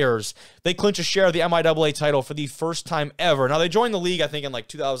expires. They clinch a share of the MIAA title for the first time ever. Now, they joined the league, I think, in like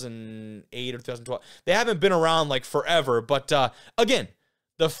 2008 or 2012. They haven't been around like forever, but again,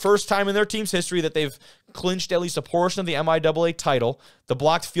 the first time in their team's history that they've clinched at least a portion of the MIAA title. The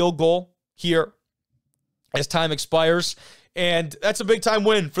blocked field goal here as time expires. And that's a big-time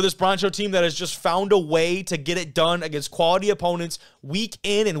win for this Broncho team that has just found a way to get it done against quality opponents week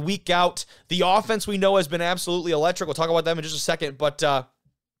in and week out. The offense we know has been absolutely electric. We'll talk about them in just a second, but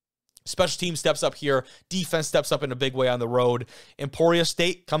special team steps up here. Defense steps up in a big way on the road. Emporia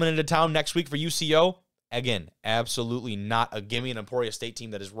State coming into town next week for UCO. Again, absolutely not a gimme, an Emporia State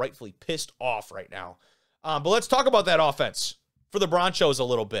team that is rightfully pissed off right now. But let's talk about that offense for the Bronchos a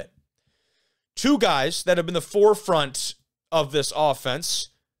little bit. Two guys that have been the forefront of this offense,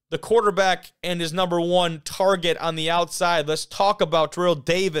 the quarterback and his number one target on the outside. Let's talk about Terrell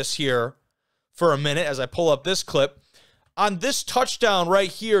Davis here for a minute as I pull up this clip. On this touchdown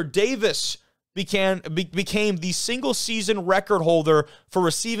right here, Davis became the single-season record holder for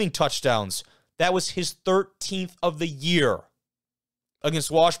receiving touchdowns. That was his 13th of the year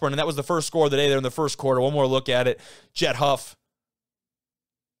against Washburn, and that was the first score of the day there in the first quarter. One more look at it. Jet Huff,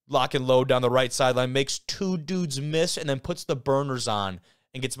 lock and load down the right sideline, makes two dudes miss, and then puts the burners on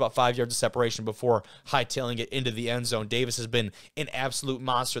and gets about 5 yards of separation before hightailing it into the end zone. Davis has been an absolute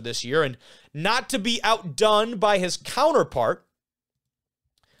monster this year, and not to be outdone by his counterpart,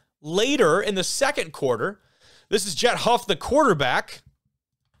 later in the second quarter, this is Jet Huff, the quarterback,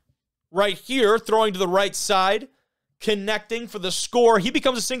 right here, throwing to the right side, connecting for the score. He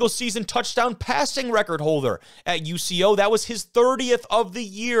becomes a single-season touchdown passing record holder at UCO. That was his 30th of the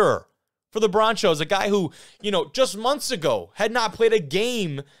year for the Bronchos, a guy who, just months ago had not played a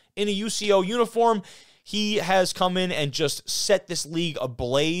game in a UCO uniform. He has come in and just set this league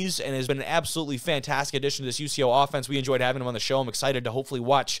ablaze and has been an absolutely fantastic addition to this UCO offense. We enjoyed having him on the show. I'm excited to hopefully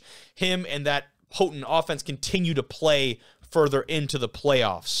watch him and that potent offense continue to play further into the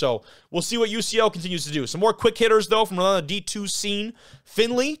playoffs. So we'll see what UCO continues to do. Some more quick hitters, though, from another D2 scene.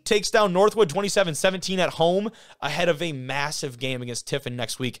 Finley takes down Northwood 27-17 at home ahead of a massive game against Tiffin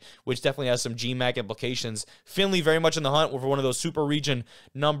next week, which definitely has some GMAC implications. Finley very much in the hunt for one of those Super Region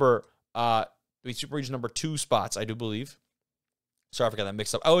number 2 spots, I do believe. Sorry, I forgot that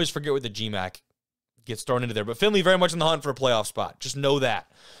mixed up. I always forget what the GMAC gets thrown into there, but Finley very much in the hunt for a playoff spot. Just know that.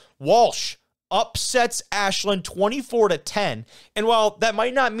 Walsh upsets Ashland 24-10. And while that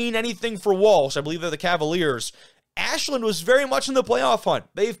might not mean anything for Walsh, I believe they're the Cavaliers, Ashland was very much in the playoff hunt.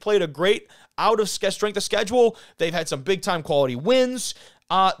 They've played a great strength of schedule. They've had some big-time quality wins.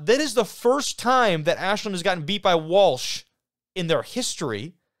 That is the first time that Ashland has gotten beat by Walsh in their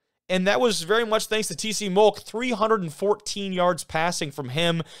history. And that was very much thanks to T.C. Molk, 314 yards passing from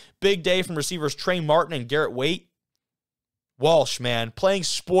him. Big day from receivers Trey Martin and Garrett Waite. Walsh, man, playing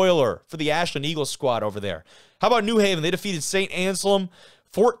spoiler for the Ashland Eagles squad over there. How about New Haven? They defeated St. Anselm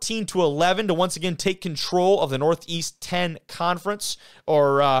 14-11 to once again take control of the Northeast 10 Conference.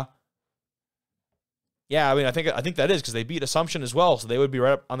 I think that is because they beat Assumption as well, so they would be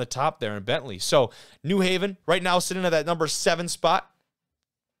right up on the top there in Bentley. So New Haven right now sitting at that number 7 spot.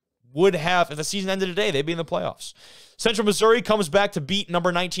 Would have, if the season ended today, they'd be in the playoffs. Central Missouri comes back to beat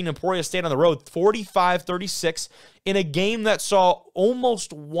number 19 Emporia State on the road, 45-36, in a game that saw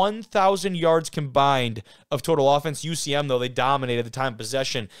almost 1,000 yards combined of total offense. UCM, though, they dominated the time of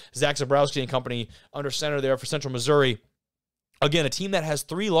possession. Zach Zabrowski and company under center there for Central Missouri. Again, a team that has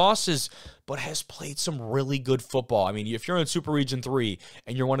 3 losses, but has played some really good football. I mean, if you're in Super Region 3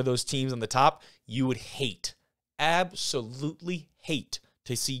 and you're one of those teams on the top, you would absolutely hate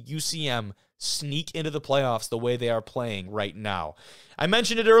to see UCM sneak into the playoffs the way they are playing right now. I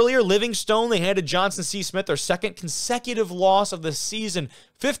mentioned it earlier, Livingstone, they handed Johnson C. Smith their second consecutive loss of the season,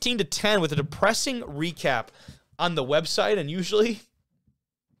 15-10, with a depressing recap on the website. And usually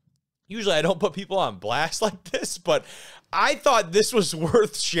I don't put people on blast like this, but I thought this was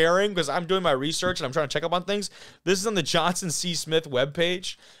worth sharing because I'm doing my research and I'm trying to check up on things. This is on the Johnson C. Smith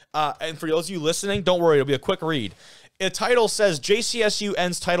webpage. And for those of you listening, don't worry, it'll be a quick read. The title says, JCSU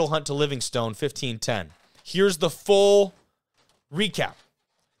ends title hunt to Livingstone, 15-10. Here's the full recap.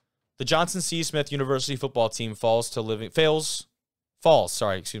 The Johnson C. Smith University football team falls to Livingstone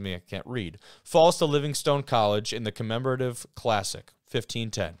College in the commemorative classic,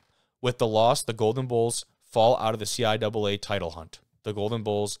 15-10. With the loss, the Golden Bulls fall out of the CIAA title hunt. The Golden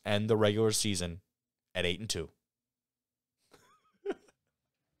Bulls end the regular season at 8-2.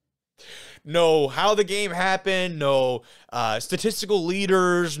 no how the game happened, no statistical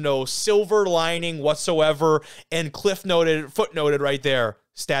leaders, no silver lining whatsoever. And footnoted right there,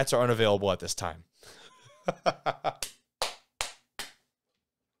 stats are unavailable at this time.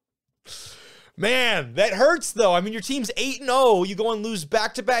 Man, that hurts, though. I mean, your team's 8-0. You go and lose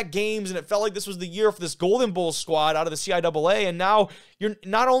back-to-back games, and it felt like this was the year for this Golden Bull squad out of the CIAA, and now you're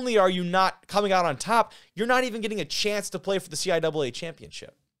not only are you not coming out on top, you're not even getting a chance to play for the CIAA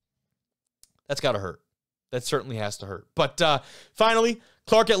championship. That's got to hurt. That certainly has to hurt. But finally,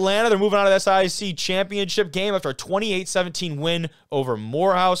 Clark Atlanta, they're moving on to the SIC championship game after a 28-17 win over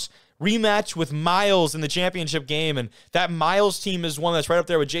Morehouse. Rematch with Miles in the championship game, and that Miles team is one that's right up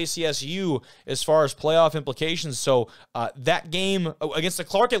there with JCSU as far as playoff implications. So that game against the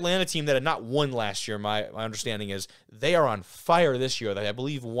Clark Atlanta team that had not won last year, my understanding is they are on fire this year. They, I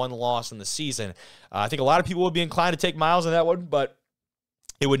believe, one loss in the season. I think a lot of people would be inclined to take Miles in that one, but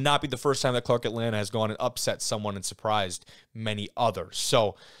it would not be the first time that Clark Atlanta has gone and upset someone and surprised many others.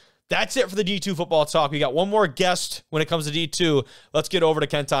 So that's it for the D2 football talk. We got one more guest when it comes to D2. Let's get over to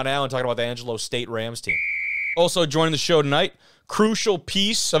Kenton Allen talking about the Angelo State Rams team. Also joining the show tonight, crucial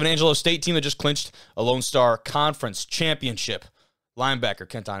piece of an Angelo State team that just clinched a Lone Star Conference championship. Linebacker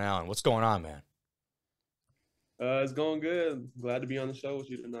Kenton Allen. What's going on, man? It's going good. Glad to be on the show with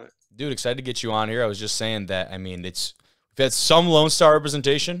you tonight. Dude, excited to get you on here. I was just saying that, I mean, we've had some Lone Star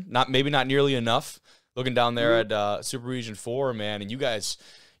representation, maybe not nearly enough. Looking down there at Super Region 4, man, and you guys,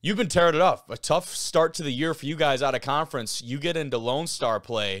 you've been tearing it up. A tough start to the year for you guys out of conference. You get into Lone Star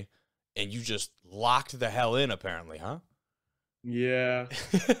play, and you just locked the hell in, apparently, huh? Yeah.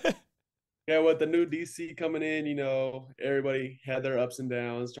 Yeah, with the new DC coming in, you know, everybody had their ups and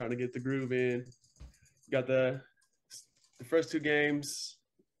downs, trying to get the groove in. Got the first two games,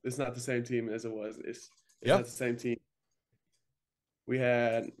 it's not the same team as it was. It's not the same team. We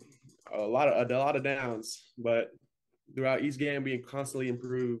had a lot of downs, but throughout each game being constantly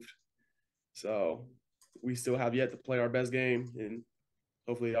improved. So we still have yet to play our best game, and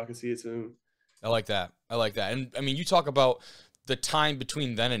hopefully y'all can see it soon. I like that. And, I mean, you talk about the time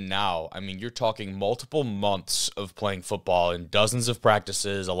between then and now. I mean, you're talking multiple months of playing football and dozens of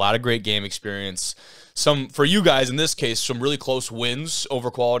practices, a lot of great game experience. Some, for you guys in this case, some really close wins over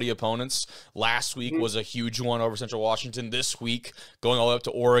quality opponents. Last week was a huge one over Central Washington. This week, going all the way up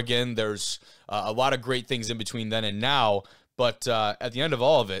to Oregon, there's a lot of great things in between then and now. But at the end of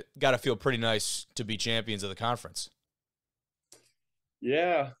all of it, got to feel pretty nice to be champions of the conference.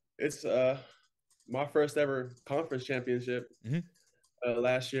 Yeah, it's my first ever conference championship.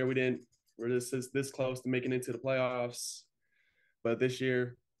 Last year we're just this close to making it to the playoffs, but this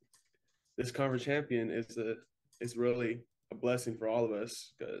year, this conference champion is really a blessing for all of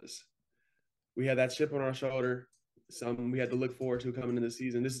us because we had that chip on our shoulder, something we had to look forward to coming into the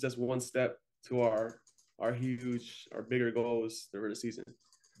season. This is just one step to our bigger goals for the season.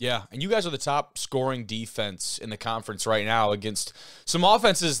 Yeah, and you guys are the top scoring defense in the conference right now against some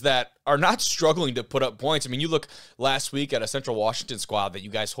offenses that are not struggling to put up points. I mean, you look last week at a Central Washington squad that you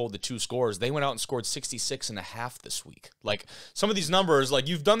guys hold the 2 scores. They went out and scored 66.5 this week. Like, some of these numbers, like,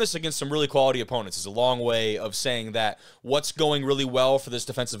 you've done this against some really quality opponents. It's a long way of saying that what's going really well for this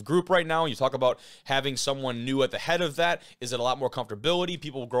defensive group right now. You talk about having someone new at the head of that. Is it a lot more comfortability,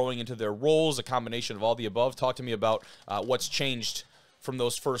 people growing into their roles, a combination of all the above? Talk to me about what's changed from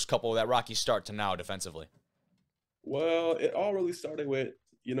those first couple of that rocky start to now defensively. Well, it all really started with,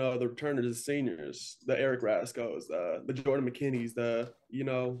 you know, the return of the seniors, the Eric Rascos, the Jordan McKinneys,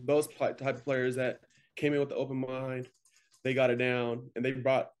 those type of players that came in with the open mind. They got it down, and they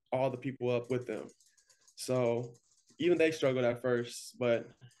brought all the people up with them. So even they struggled at first, but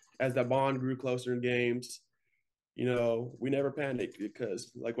as that bond grew closer in games, you know, we never panicked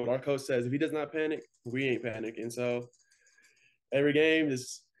because, like what our coach says, if he does not panic, we ain't panicking. So every game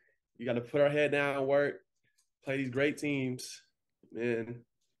is you got to put our head down and work, play these great teams, and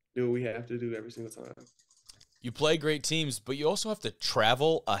do what we have to do every single time. You play great teams, but you also have to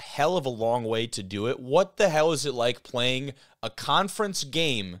travel a hell of a long way to do it. What the hell is it like playing a conference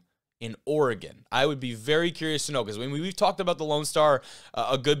game in Oregon? I would be very curious to know because we've talked about the Lone Star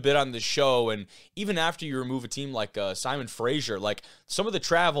a good bit on the show, and even after you remove a team like Simon Fraser, like some of the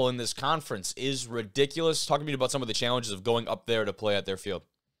travel in this conference is ridiculous. Talk to me about some of the challenges of going up there to play at their field.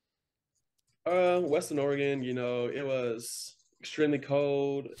 Western Oregon, you know, it was extremely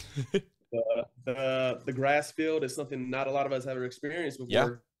cold. The grass field is something not a lot of us have ever experienced before. Yeah.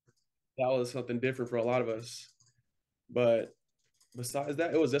 That was something different for a lot of us. But besides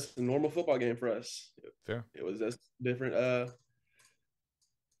that, it was just a normal football game for us. Fair. It was just different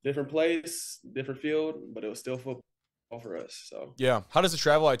place, different field, but it was still football. for us. So yeah, how does the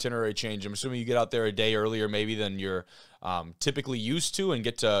travel itinerary change? I'm assuming you get out there a day earlier maybe than you're typically used to, and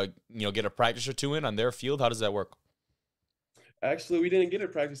get to get a practice or two in on their field. How does that work? actually, we didn't get a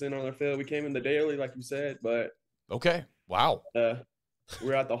practice in on our field. We came in the day early, like you said, but Okay, wow. we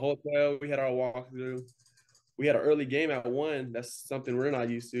were at the hotel. We had our walkthrough. We had an early game at 1. That's something we're not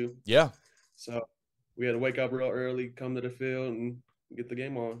used to. Yeah. So we had to wake up real early, come to the field, and get the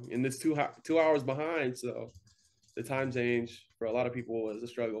game on. And it's 2 hours behind, so the time change for a lot of people was a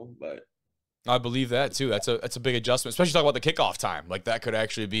struggle. But I believe that too. That's a big adjustment, especially talk about the kickoff time. Like that could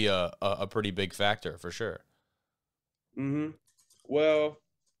actually be a pretty big factor for sure. Well,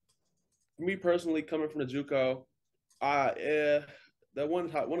 me personally, coming from the JUCO, the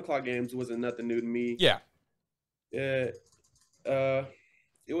 1 o'clock games wasn't nothing new to me. Yeah. It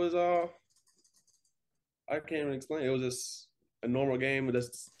was I can't even explain. It was just a normal game,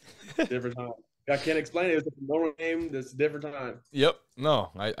 just different time. I can't explain it. It was a normal game, just different time. Yep.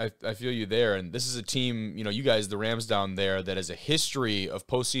 No, I feel you there. And this is a team, you guys, the Rams down there, that has a history of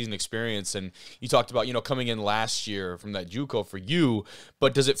postseason experience. And you talked about, coming in last year from that JUCO for you.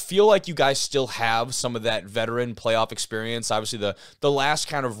 But does it feel like you guys still have some of that veteran playoff experience? Obviously, the last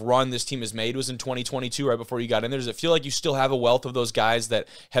kind of run this team has made was in 2022, right before you got in there. Does it feel like you still have a wealth of those guys that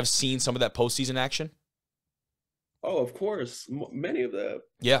have seen some of that postseason action? Oh, of course. Many of the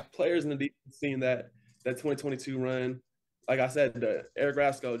players in the defense seen that 2022 run. Like I said, the Eric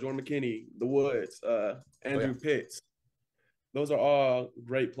Rasco, Jordan McKinney, the Woods, Andrew Pitts. Those are all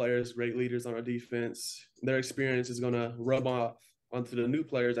great players, great leaders on our defense. Their experience is going to rub off onto the new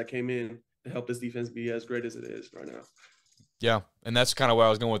players that came in to help this defense be as great as it is right now. Yeah, and that's kind of where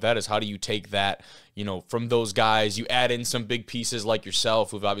I was going with that, is how do you take that, from those guys, you add in some big pieces like yourself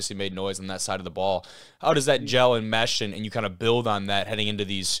who've obviously made noise on that side of the ball. How does that gel and mesh, and you kind of build on that heading into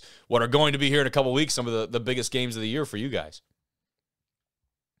these, what are going to be here in a couple of weeks, some of the biggest games of the year for you guys?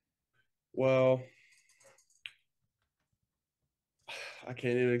 Well, I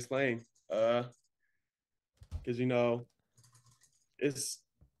can't even explain. Because, it's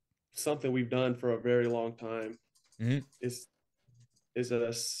something we've done for a very long time. It's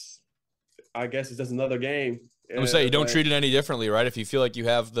just, I guess it's just another game. I would say you don't treat it any differently, right? If you feel like you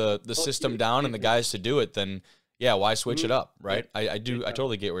have the system down and the guys to do it, then yeah, why switch it up, right? I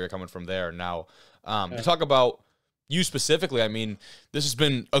totally get where you're coming from there. Now, to talk about you specifically, I mean, this has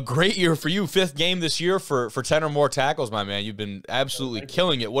been a great year for you. 5th game this year for 10 or more tackles, my man. You've been absolutely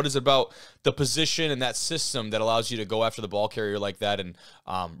killing it. What is it about the position and that system that allows you to go after the ball carrier like that and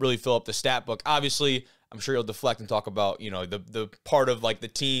really fill up the stat book? Obviously, I'm sure you'll deflect and talk about, the part of like the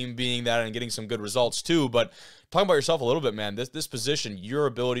team being that and getting some good results too. But talking about yourself a little bit, man, this position, your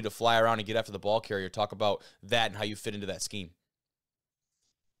ability to fly around and get after the ball carrier, talk about that and how you fit into that scheme.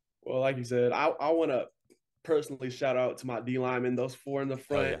 Well, like you said, I want to personally shout out to my D linemen, those 4 in the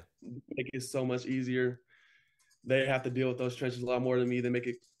front. Make it so much easier. They have to deal with those trenches a lot more than me.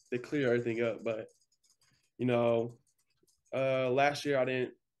 They clear everything up. But, last year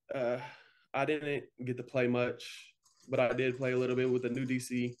I didn't get to play much, but I did play a little bit with the new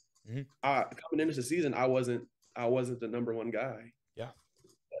DC. Coming into the season, I wasn't the number 1 guy. Yeah.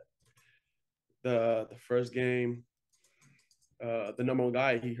 The first game, the number 1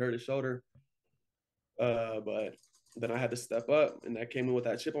 guy, he hurt his shoulder. But then I had to step up, and that came in with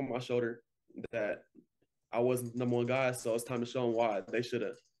that chip on my shoulder that I wasn't the number 1 guy. So it's time to show them why they should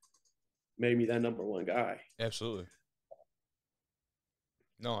have made me that number 1 guy. Absolutely.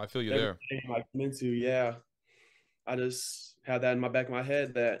 No, I feel you there. I come into, I just had that in my back of my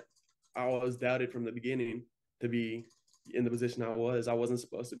head that I was doubted from the beginning to be in the position I was. I wasn't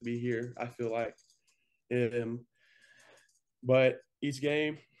supposed to be here, I feel like. But each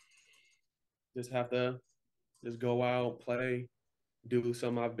game, just have to just go out, play, do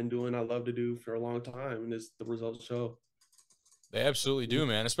something I've been doing, I love to do for a long time, and the results show. They absolutely do,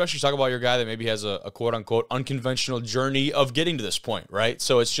 man. Especially talk about your guy that maybe has a quote-unquote unconventional journey of getting to this point, right?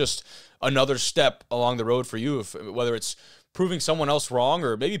 So it's just another step along the road for you, whether it's proving someone else wrong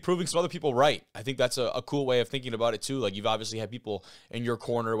or maybe proving some other people right. I think that's a cool way of thinking about it, too. Like, you've obviously had people in your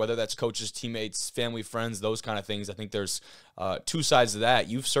corner, whether that's coaches, teammates, family, friends, those kind of things. I think there's 2 sides to that.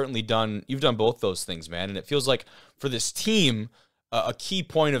 You've done both those things, man. And it feels like for this team, a key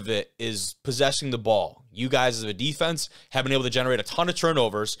point of it is possessing the ball. You guys as a defense have been able to generate a ton of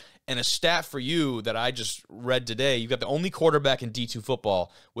turnovers, and a stat for you that I just read today, you've got the only quarterback in D2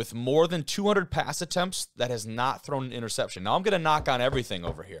 football with more than 200 pass attempts that has not thrown an interception. Now, I'm going to knock on everything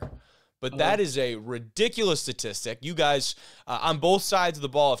over here, but that is a ridiculous statistic. You guys on both sides of the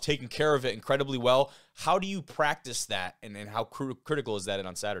ball have taken care of it incredibly well. How do you practice that, and how critical is that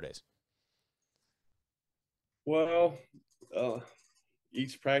on Saturdays? Well, uh,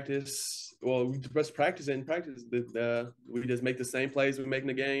 each practice, well, we just practice and practice. We just make the same plays we make in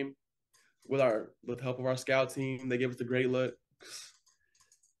the game with the help of our scout team. They give us the great look.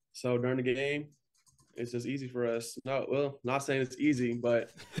 So during the game, it's just easy for us. Not saying it's easy,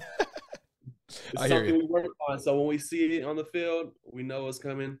 but it's something we work on. So when we see it on the field, we know it's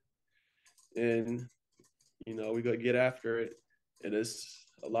coming, and we go get after it. And it's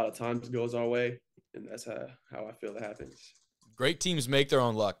a lot of times goes our way, and that's how I feel it happens. Great teams make their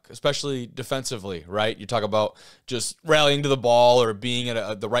own luck, especially defensively, right? You talk about just rallying to the ball or being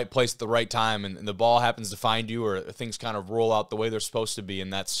at the right place at the right time, and the ball happens to find you, or things kind of roll out the way they're supposed to be,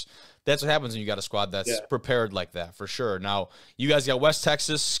 and that's what happens when you got a squad that's prepared like that, for sure. Now, you guys got West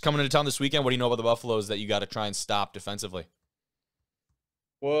Texas coming into town this weekend. What do you know about the Buffaloes that you got to try and stop defensively?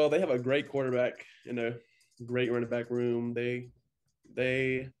 Well, they have a great quarterback and a great running back room. They're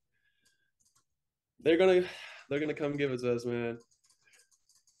gonna come give it to us, man.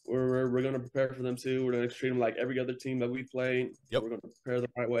 We're gonna prepare for them too. We're gonna treat them like every other team that we play. Yep. We're gonna prepare the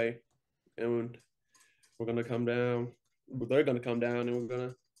right way, and we're gonna come down. They're gonna come down, and we're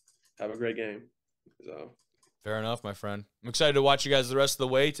gonna have a great game. So. Fair enough, my friend. I'm excited to watch you guys the rest of the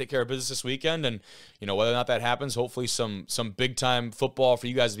way. Take care of business this weekend, and whether or not that happens, hopefully some big time football for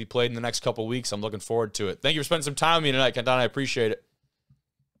you guys to be played in the next couple of weeks. I'm looking forward to it. Thank you for spending some time with me tonight, Kenton. I appreciate it.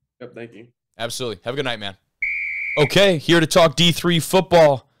 Yep, thank you. Absolutely. Have a good night, man. Okay, here to talk D3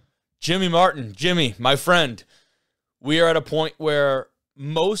 football, Jimmy Martin. Jimmy, my friend, we are at a point where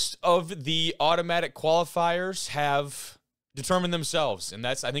most of the automatic qualifiers have determined themselves, and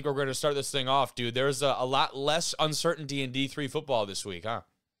I think we're going to start this thing off, dude. There's a lot less uncertainty in D3 football this week, huh?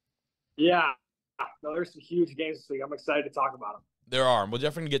 Yeah. No, there's some huge games this week. I'm excited to talk about them. There are. We'll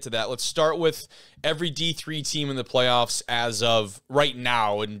definitely get to that. Let's start with every D3 team in the playoffs as of right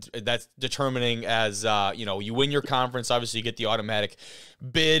now, and that's determining as, you win your conference. Obviously, you get the automatic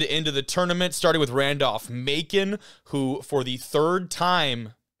bid into the tournament, starting with Randolph-Macon, who for the third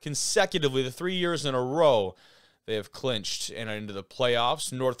time consecutively, the 3 years in a row, they have clinched and are into the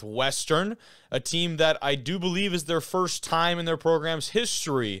playoffs. Northwestern, a team that I do believe is their first time in their program's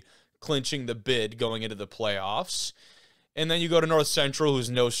history clinching the bid going into the playoffs. And then you go to North Central, who's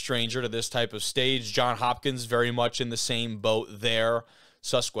no stranger to this type of stage. John Hopkins very much in the same boat there.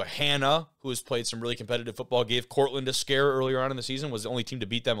 Susquehanna, who has played some really competitive football, gave Cortland a scare earlier on in the season, was the only team to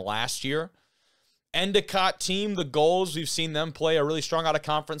beat them last year. Endicott team, the Goals, we've seen them play a really strong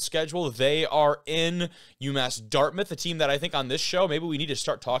out-of-conference schedule. They are in UMass Dartmouth, a team that I think on this show maybe we need to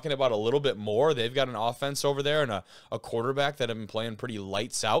start talking about a little bit more. They've got an offense over there and a quarterback that have been playing pretty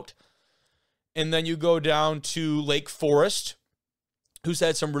lights out. And then you go down to Lake Forest, who's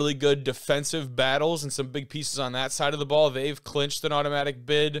had some really good defensive battles and some big pieces on that side of the ball. They've clinched an automatic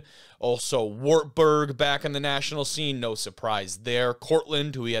bid. Also, Wartburg back in the national scene. No surprise there.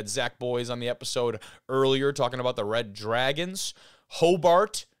 Cortland, who we had Zac Boyes on the episode earlier talking about the Red Dragons.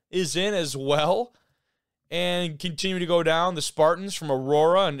 Hobart is in as well. And continue to go down. The Spartans from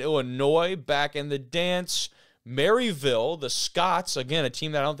Aurora and Illinois back in the dance. Maryville, the Scots, again, a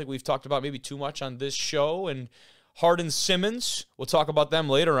team that I don't think we've talked about maybe too much on this show, and Hardin-Simmons, we'll talk about them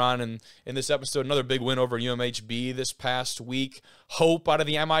later on in this episode. Another big win over UMHB this past week. Hope out of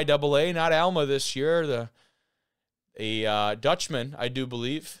the MIAA, not Alma this year. A Dutchman, I do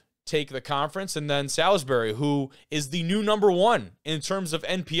believe, take the conference. And then Salisbury, who is the new #1 in terms of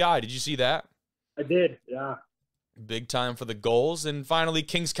NPI. Did you see that? I did, yeah. Big time for the Goals. And finally,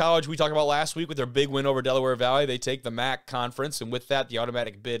 King's College, we talked about last week with their big win over Delaware Valley. They take the MAC conference, and with that, the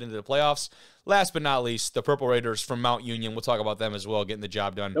automatic bid into the playoffs. Last but not least, the Purple Raiders from Mount Union. We'll talk about them as well, getting the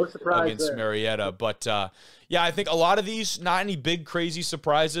job done against Marietta. But, yeah, I think a lot of these, not any big, crazy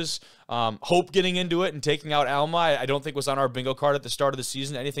surprises. Hope getting into it and taking out Alma, I don't think was on our bingo card at the start of the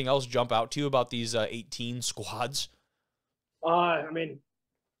season. Anything else jump out to you about these 18 squads? I mean,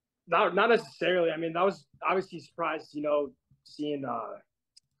 not necessarily. I mean, that was obviously a surprise, seeing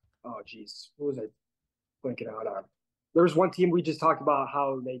oh geez, what was I blinking out on? There was one team we just talked about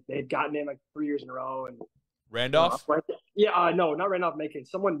how they had gotten in like 3 years in a row, and Randolph? No, not Randolph-Macon.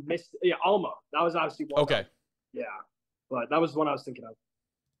 Someone missed. Yeah, Alma. That was obviously one. Okay. Yeah, but that was the one I was thinking of.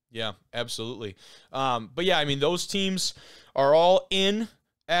 Yeah, absolutely. But yeah, I mean, those teams are all in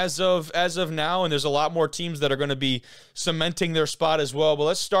as of now, and there's a lot more teams that are going to be cementing their spot as well. But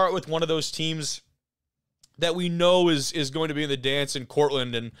let's start with one of those teams that we know is going to be in the dance in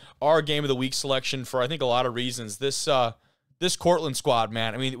Cortland, and our game of the week selection for I think a lot of reasons. This this Cortland squad,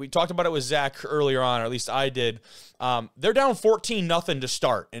 man. I mean, we talked about it with Zach earlier on, or at least I did. They're down 14-0 to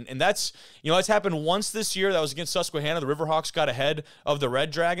start. And that's, that's happened once this year. That was against Susquehanna. The Riverhawks got ahead of the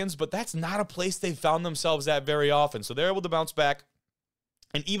Red Dragons, but that's not a place they've found themselves at very often. So they're able to bounce back.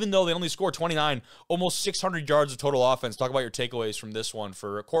 And even though they only scored 29, almost 600 yards of total offense, talk about your takeaways from this one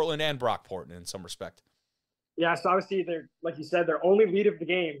for Cortland and Brockport in some respect. Yeah, so obviously, they're, like you said, their only lead of the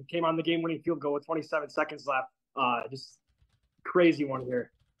game came on the game-winning field goal with 27 seconds left. Just crazy one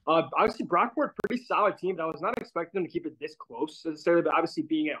here. Obviously, Brockport, pretty solid team. I was not expecting them to keep it this close necessarily, but obviously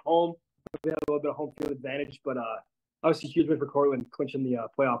being at home, they have a little bit of home field advantage. But obviously, huge win for Cortland, clinching the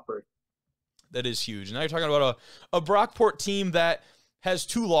playoff berth. That is huge. And now you're talking about a Brockport team that has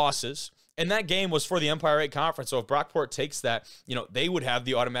 2 losses. And that game was for the Empire 8 Conference. So if Brockport takes that, they would have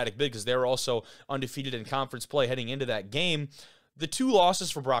the automatic bid because they're also undefeated in conference play heading into that game. The 2 losses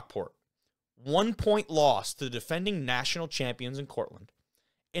for Brockport, 1-point loss to the defending national champions in Cortland,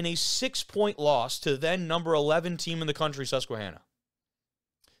 and a 6-point loss to then number 11 team in the country, Susquehanna.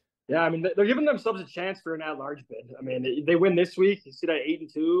 Yeah, I mean, they're giving themselves a chance for an at-large bid. I mean, they win this week. You see that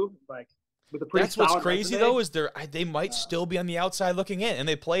 8-2, like, with a pretty That's what's crazy, resume. though, is they might still be on the outside looking in. And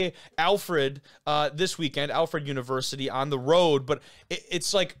they play Alfred this weekend, Alfred University, on the road. But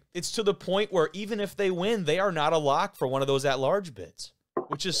it's to the point where even if they win, they are not a lock for one of those at-large bids,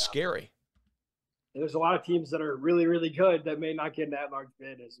 which is scary. And there's a lot of teams that are really, really good that may not get an at-large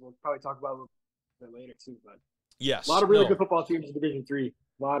bid, as we'll probably talk about a little bit later, too. But yes, a lot of really good football teams in Division III.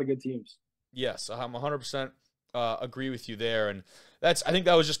 A lot of good teams. Yes, I'm 100% agree with you there. And I think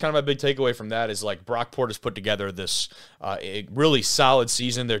that was just kind of my big takeaway from that is like Brockport has put together this a really solid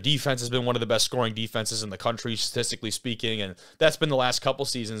season. Their defense has been one of the best scoring defenses in the country, statistically speaking, and that's been the last couple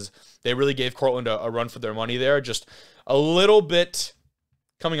seasons. They really gave Cortland a run for their money there. Just a little bit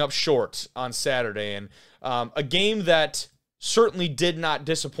coming up short on Saturday. And a game that certainly did not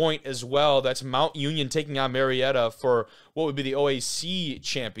disappoint as well. That's Mount Union taking on Marietta for what would be the OAC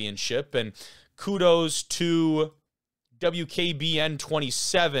championship. And kudos to WKBN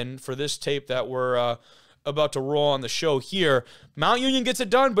 27 for this tape that we're about to roll on the show here. Mount Union gets it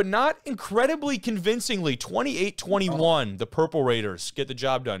done, but not incredibly convincingly. 28-21, the Purple Raiders get the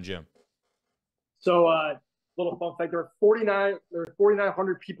job done, Jim. So, little fun fact: there were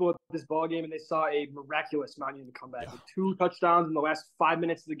 4,900 people at this ball game, and they saw a miraculous Mount Union comeback with 2 touchdowns in the last 5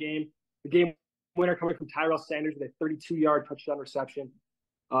 minutes of the game. The game winner coming from Tyrell Sanders with a 32-yard touchdown reception.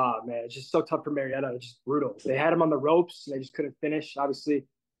 Man, it's just so tough for Marietta. It's just brutal. They had him on the ropes, and they just couldn't finish. Obviously,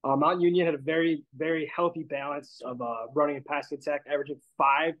 Mount Union had a very, very healthy balance of running and passing attack, averaging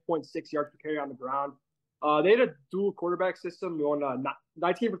 5.6 yards per carry on the ground. They had a dual quarterback system, going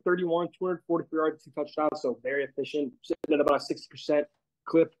 19 for 31, 243 yards, 2 touchdowns, so very efficient, sitting at about a 60%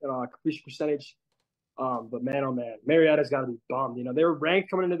 clip completion percentage. But man, oh man, Marietta's got to be bummed. They were ranked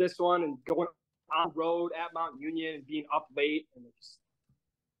coming into this one and going on the road at Mount Union and being up late, and it just,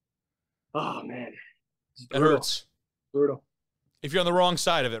 oh man, it hurts. Brutal. If you're on the wrong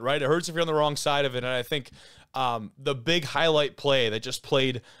side of it, right? It hurts if you're on the wrong side of it. And I think the big highlight play that just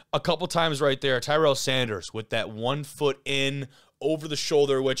played a couple times right there, Tyrell Sanders with that 1 foot in over the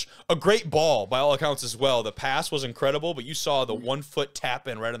shoulder, which a great ball by all accounts as well. The pass was incredible, but you saw the 1 foot tap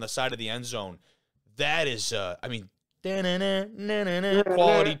in right on the side of the end zone. That is,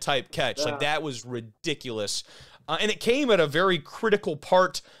 quality type catch. Like that was ridiculous. And it came at a very critical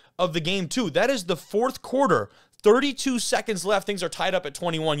part of the game too. That is the 4th quarter. 32 seconds left. Things are tied up at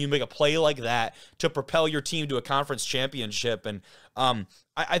 21. You make a play like that to propel your team to a conference championship. And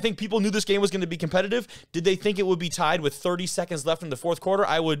I think people knew this game was going to be competitive. Did they think it would be tied with 30 seconds left in the 4th quarter?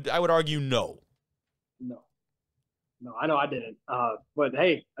 I would argue no. No, I know I didn't. But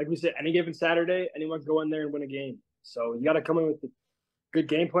hey, like we said, any given Saturday, anyone can go in there and win a game. So you got to come in with a good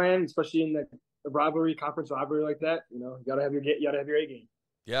game plan, especially in the rivalry, conference rivalry like that. You got to have your A game.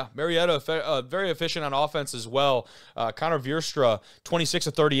 Yeah, Marietta very efficient on offense as well. Connor Vierstra, 26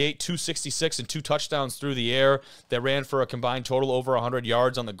 of 38, 266, and 2 touchdowns through the air. They ran for a combined total over 100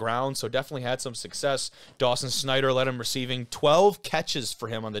 yards on the ground, so definitely had some success. Dawson Snyder led him receiving 12 catches for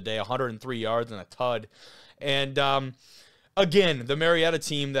him on the day, 103 yards and a tud. And again, the Marietta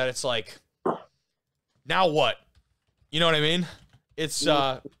team that it's like, now what? You know what I mean?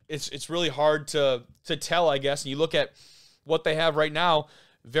 It's really hard to tell, I guess. And you look at what they have right now.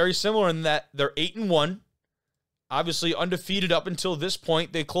 Very similar in that they're 8-1, obviously undefeated up until this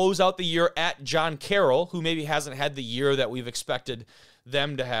point. They close out the year at John Carroll, who maybe hasn't had the year that we've expected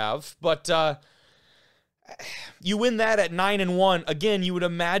them to have. But you win that at 9-1. Again, you would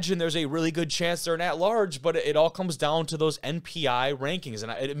imagine there's a really good chance they're an at-large, but it all comes down to those NPI rankings.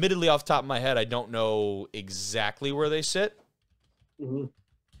 And admittedly, off the top of my head, I don't know exactly where they sit. Mm-hmm.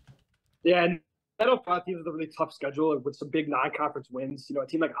 Yeah, and I know five teams with a really tough schedule with some big non-conference wins. You know, a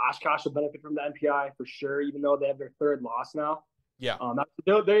team like Oshkosh will benefit from the NPI for sure, even though they have their third loss now. Yeah.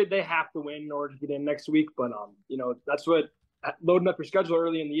 They have to win in order to get in next week. But, you know, that's what loading up your schedule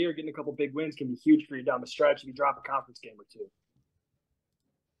early in the year, getting a couple big wins can be huge for you down the stretch if you drop a conference game or two.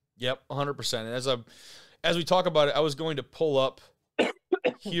 Yep, 100%. And as we talk about it, I was going to pull up.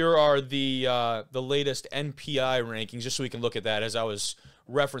 Here are the latest NPI rankings, just so we can look at that. As I was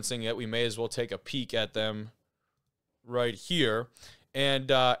referencing it, we may as well take a peek at them right here.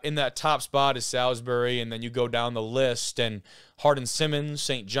 And in that top spot is Salisbury, and then you go down the list, and Hardin-Simmons,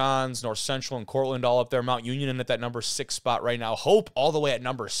 St. John's, North Central, and Cortland all up there. Mount Union in at that number 6 spot right now. Hope all the way at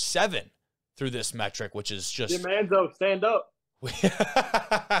number 7 through this metric, which is just... Demanzo, stand up.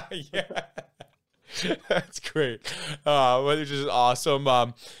 Yeah. That's great. Which is awesome.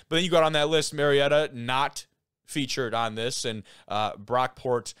 But then you got on that list, Marietta not featured on this, and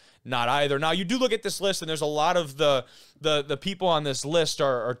Brockport not either. Now you do look at this list, and there's a lot of the people on this list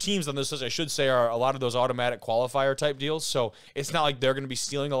or teams on this list, I should say, are a lot of those automatic qualifier type deals. So it's not like they're going to be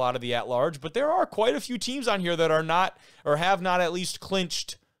stealing a lot of the at-large, but there are quite a few teams on here that are not or have not at least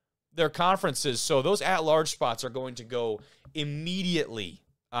clinched their conferences. So those at-large spots are going to go immediately.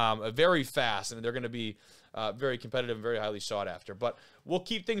 Very fast, and they're going to be very competitive and very highly sought after. But we'll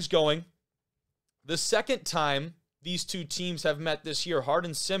keep things going. The second time these two teams have met this year,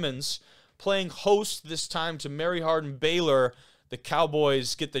 Hardin-Simmons playing host this time to Mary Hardin-Baylor. The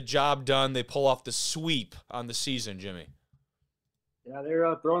Cowboys get the job done. They pull off the sweep on the season, Jimmy. Yeah,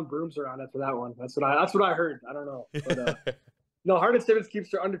 they're throwing brooms around after that one. That's what I heard. I don't know. But, no, Hardin-Simmons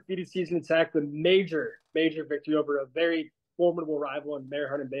keeps their undefeated season intact. The major victory over a very formidable rival in Mary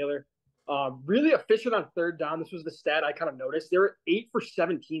Hardin-Baylor. Really efficient on third down. This was the stat I kind of noticed. They were 8 for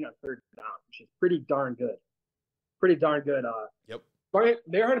 17 on third down, which is pretty darn good. Yep. Mary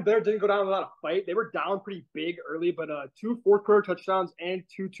Hardin-Baylor didn't go down without a fight. They were down pretty big early, but 2 fourth-quarter touchdowns and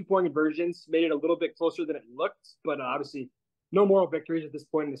 2 two-point conversions made it a little bit closer than it looked. But obviously, no moral victories at this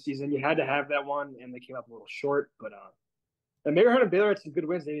point in the season. You had to have that one, and they came up a little short. But and Mary Hardin-Baylor had some good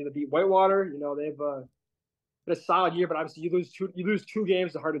wins. They either beat Whitewater. You know, they've a solid year, but obviously you lose two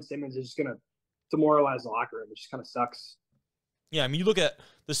games to Hardin-Simmons. It's just going to demoralize the locker room. It just kind of sucks. Yeah, I mean, you look at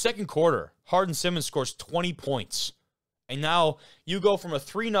the second quarter, Hardin-Simmons scores 20 points. And now you go from a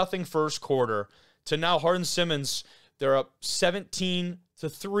 3-0 first quarter to now Hardin-Simmons, they're up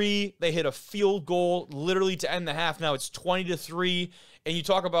 17-3. They hit a field goal literally to end the half. Now it's 20-3. And you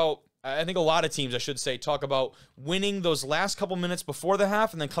talk about, I think a lot of teams, I should say, talk about winning those last couple minutes before the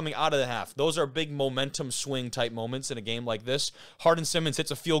half and then coming out of the half. Those are big momentum swing type moments in a game like this. Hardin-Simmons hits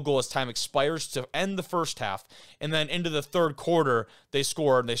a field goal as time expires to end the first half, and then into the third quarter, they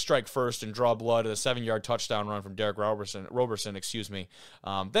score and they strike first and draw blood at a 7-yard touchdown run from Derek Roberson. Then it's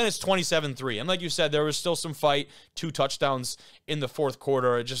 27-3. And like you said, there was still some fight, 2 touchdowns in the fourth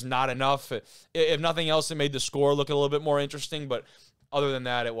quarter, just not enough. If nothing else, it made the score look a little bit more interesting, but other than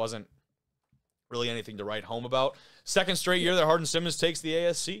that, it wasn't really anything to write home about. Second straight year that Hardin-Simmons takes the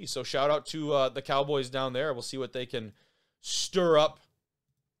ASC, so shout out to the Cowboys down there. We'll see what they can stir up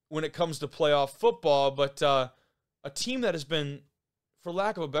when it comes to playoff football, but a team that has been, for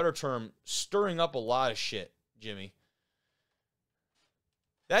lack of a better term, stirring up a lot of shit, Jimmy.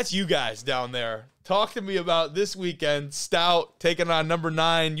 That's you guys down there. Talk to me about this weekend. Stout taking on number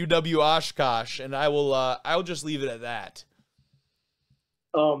 9 UW Oshkosh, and I'll just leave it at that.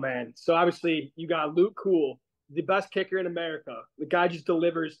 Oh, man. So, obviously, you got Luke Cool, the best kicker in America. The guy just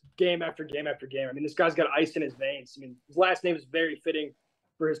delivers game after game after game. I mean, this guy's got ice in his veins. I mean, his last name is very fitting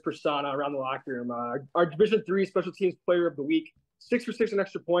for his persona around the locker room. Our Division III Special Teams Player of the Week, 6 for 6 on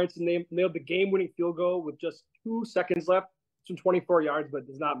extra points, and they nailed the game-winning field goal with just 2 seconds left. It's from 24 yards, but it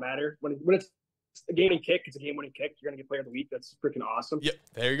does not matter. When it's a game-winning kick, it's a game-winning kick. You're going to get Player of the Week. That's freaking awesome. Yep,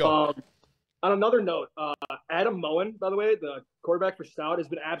 there you go. On another note, Adam Moen, by the way, the quarterback for Stout, has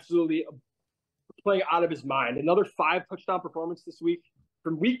been absolutely playing out of his mind. Another 5 touchdown performance this week.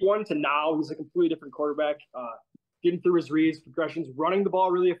 From week 1 to now, he's a completely different quarterback, getting through his reads, progressions, running the ball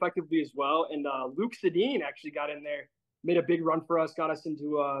really effectively as well. And Luke Sedin actually got in there, made a big run for us, got us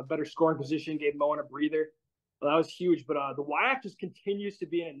into a better scoring position, gave Moen a breather. Well, that was huge. But the WIAC just continues to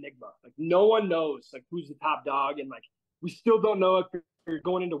be an enigma. Like, no one knows, like, who's the top dog. And, like, we still don't know if we're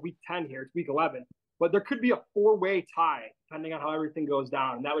going into week 10 here. It's week 11. But there could be a 4-way tie depending on how everything goes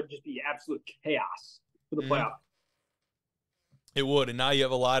down. And that would just be absolute chaos for the playoff. It would. And now you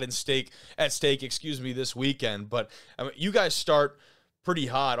have a lot at stake, this weekend. But I mean, you guys start pretty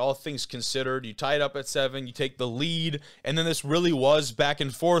hot, all things considered. You tie it up at 7, you take the lead, and then this really was back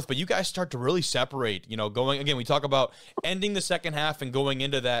and forth, but you guys start to really separate, you know, going, again, we talk about ending the second half and going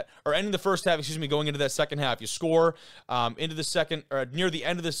into that, or ending the first half, excuse me, going into that second half. You score into the second, or near the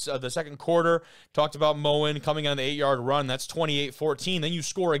end of this, the second quarter, talked about Moen coming on the 8-yard run, that's 28-14, then you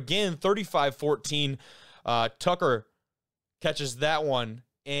score again, 35-14, Tucker catches that one,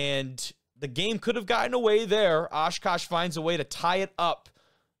 and the game could have gotten away there. Oshkosh finds a way to tie it up.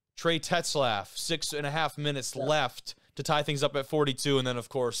 Trey Tetzlaff, 6.5 minutes left to tie things up at 42. And then, of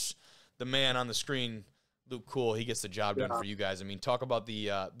course, the man on the screen, Luke Cool, he gets the job done for you guys. I mean, talk about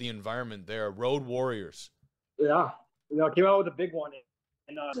the environment there. Road Warriors. Yeah. You know, came out with a big one.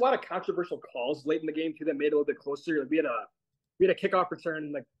 And a lot of controversial calls late in the game, too, that made it a little bit closer. Like, we had a kickoff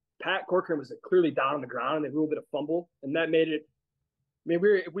return. Like, Pat Corcoran was clearly down on the ground, and they ruled it a fumble. And that made it, I mean,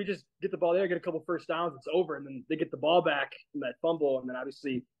 if we just get the ball there, get a couple first downs, it's over, and then they get the ball back from that fumble, and then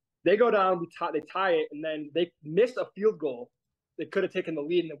obviously they go down, they tie it, and then they miss a field goal. They could have taken the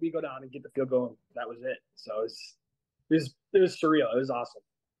lead, and then we go down and get the field goal, and that was it. So it was surreal. It was awesome.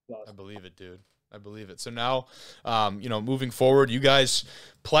 I believe it, dude. I believe it. So now, you know, moving forward, you guys,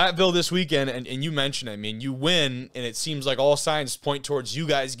 Platteville this weekend, and you mentioned, I mean, you win, and it seems like all signs point towards you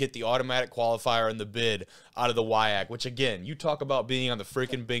guys get the automatic qualifier and the bid out of the WIAC, which, again, you talk about being on the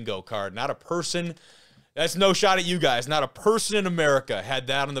freaking bingo card. Not a person, that's no shot at you guys, not a person in America had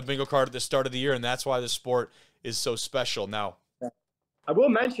that on the bingo card at the start of the year, and that's why the sport is so special. Now, I will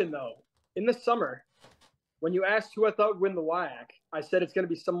mention, though, in the summer, when you asked who I thought would win the WIAC, I said it's going to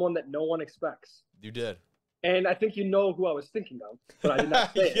be someone that no one expects. You did. And I think you know who I was thinking of, but I did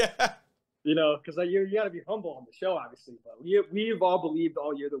not say yeah. it. You know, because you got to be humble on the show, obviously. But we've all believed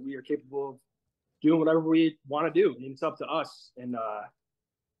all year that we are capable of doing whatever we want to do. I mean, it's up to us. And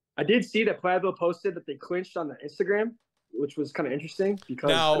I did see that Platteville posted that they clinched on their Instagram, which was kind of interesting because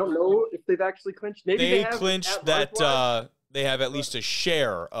now, I don't know if they've actually clinched. Maybe they clinched that they have at least a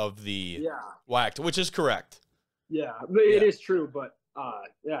share of the WIAC, which is correct. Yeah, it is true, but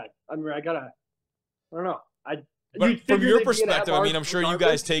yeah, I mean, I don't know. But from your perspective, I mean, I'm sure you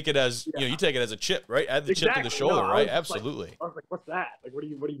guys take it as you know, you take it as a chip, right? Add the chip to the shoulder, right? Absolutely. I was like, what's that? Like, what do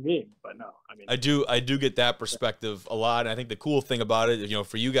you mean? But no, I mean, I do get that perspective a lot, and I think the cool thing about it, you know,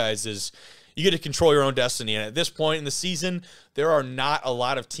 for you guys is you get to control your own destiny. And at this point in the season, there are not a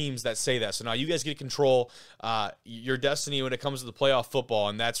lot of teams that say that. So now you guys get to control your destiny when it comes to the playoff football,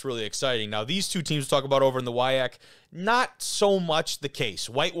 and that's really exciting. Now, these two teams we'll talk about over in the WIAC, not so much the case.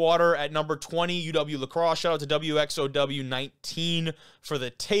 Whitewater at number 20, UW La Crosse. Shout out to WXOW 19 for the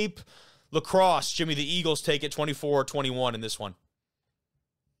tape. La Crosse, Jimmy, the Eagles take it 24-21 in this one.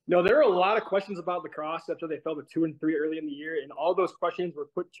 No, there are a lot of questions about La Crosse after they fell to 2-3 early in the year, and all those questions were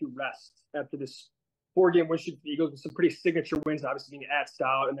put to rest after this 4-game win streak for the Eagles with some pretty signature wins, obviously being at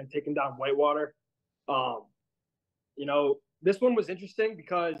Stout and then taking down Whitewater. You know, this one was interesting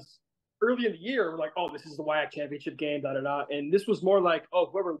because early in the year, we're like, oh, this is the WIAC championship game, da-da-da. And this was more like, oh,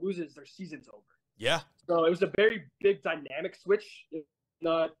 whoever loses, their season's over. Yeah. So it was a very big dynamic switch in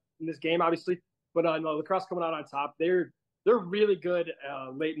this game, obviously. But no, La Crosse coming out on top. They're really good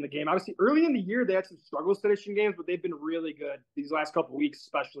late in the game. Obviously, early in the year, they had some struggles finishing games, but they've been really good these last couple of weeks,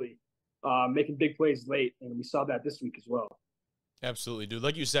 especially making big plays late. And we saw that this week as well. Absolutely, dude.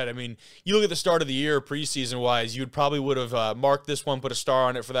 Like you said, I mean, you look at the start of the year preseason-wise, you probably would have marked this one, put a star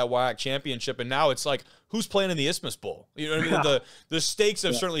on it for that WIAC championship, and now it's like, who's playing in the Isthmus Bowl? You know what I mean? The stakes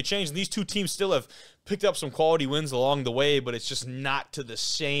have certainly changed, and these two teams still have picked up some quality wins along the way, but it's just not to the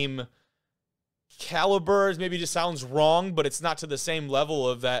same caliber. Maybe just sounds wrong, but it's not to the same level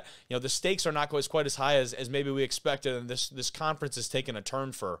of that. You know, the stakes are not quite as high as maybe we expected, and this conference has taken a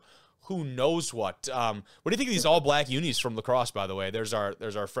turn for who knows what. What do you think of these all-black unis from La Crosse, by the way? There's our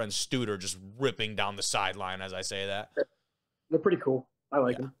friend Studer just ripping down the sideline as I say that. They're pretty cool. I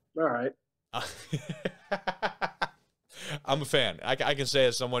like them. All right. I'm a fan. I can say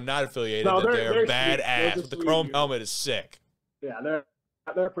as someone not affiliated that they're badass. The chrome helmet is sick. Yeah,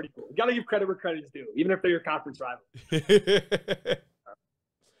 they're pretty cool. You got to give credit where credit is due, even if they're your conference rival.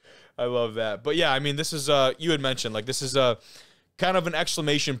 I love that. But yeah, I mean, this is you had mentioned, like, this is kind of an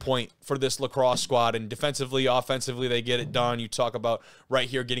exclamation point for this La Crosse squad, and defensively, offensively, they get it done. You talk about right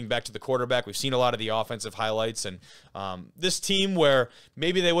here getting back to the quarterback. We've seen a lot of the offensive highlights, and this team where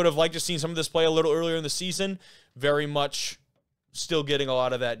maybe they would have liked to seen some of this play a little earlier in the season, very much still getting a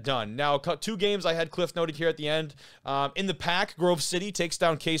lot of that done. Now, two games I had Cliff noted here at the end. In the pack, Grove City takes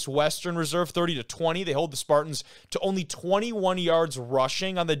down Case Western Reserve 30-20. They hold the Spartans to only 21 yards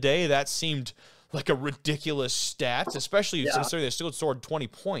rushing on the day. That seemed like a ridiculous stat, especially considering they still scored 20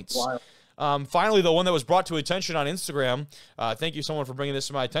 points. Finally, the one that was brought to attention on Instagram, thank you, someone, for bringing this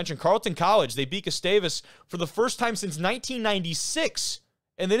to my attention. Carleton College, they beat Gustavus for the first time since 1996.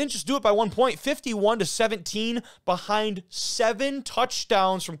 And they didn't just do it by 1 point, 51-17, behind 7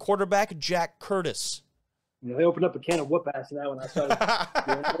 touchdowns from quarterback Jack Curtis. You know, they opened up a can of whoop ass in that when I started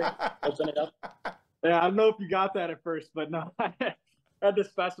opening it up. Yeah, I don't know if you got that at first, but no, I had to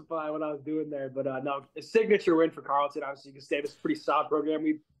specify what I was doing there. But no, a signature win for Carleton. Obviously, Gustavus, pretty solid program.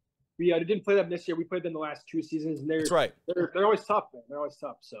 We didn't play them this year. We played them the last 2 seasons, and That's right. They're always tough, man. They're always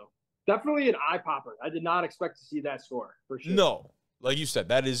tough. So definitely an eye popper. I did not expect to see that score for sure. No, like you said,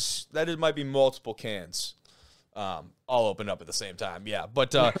 that might be multiple cans, all open up at the same time. Yeah,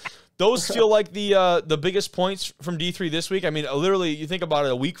 but those feel like the biggest points from D3 this week. I mean, literally, you think about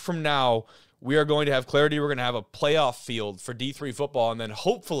it, a week from now, we are going to have clarity. We're going to have a playoff field for D3 football, and then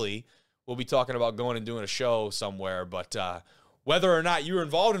hopefully we'll be talking about going and doing a show somewhere. But whether or not you're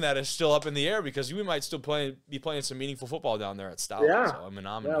involved in that is still up in the air, because we might still be playing some meaningful football down there at Stout. Yeah, so,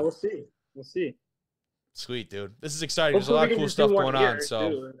 yeah, we'll see. We'll see. Sweet, dude. This is exciting. There's a lot of cool stuff going on.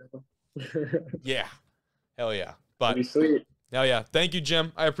 So, yeah. Hell yeah. But, be sweet. Hell yeah. Thank you,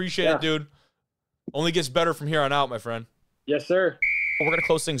 Jim. I appreciate it, dude. Only gets better from here on out, my friend. Yes, sir. We're going to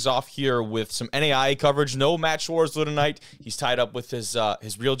close things off here with some NAIA coverage. No Matt Schwarzler tonight. He's tied up with his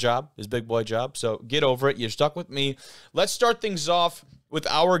real job, his big boy job. So get over it. You're stuck with me. Let's start things off with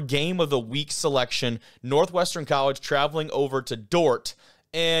our game of the week selection. Northwestern College traveling over to Dordt.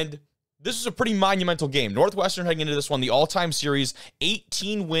 And this is a pretty monumental game. Northwestern heading into this one, the all-time series,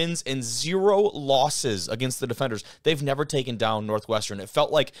 18 wins and 0 losses against the defenders. They've never taken down Northwestern. It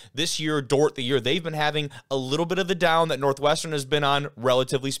felt like this year, Dordt, the year they've been having a little bit of the down that Northwestern has been on,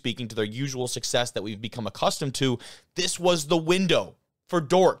 relatively speaking, to their usual success that we've become accustomed to. This was the window for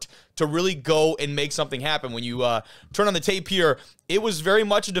Dordt to really go and make something happen. When you turn on the tape here, it was very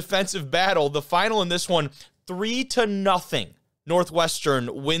much a defensive battle. The final in this one, 3-0.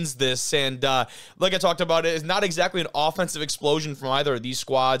 Northwestern wins this, and like I talked about, it is not exactly an offensive explosion from either of these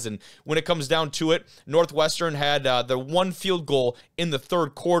squads, and when it comes down to it, Northwestern had the 1 field goal in the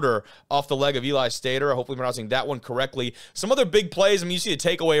 3rd quarter off the leg of Eli Stater, hopefully pronouncing that one correctly. Some other big plays, I mean, you see a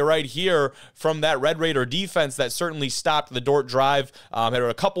takeaway right here from that Red Raider defense that certainly stopped the Dordt drive. There were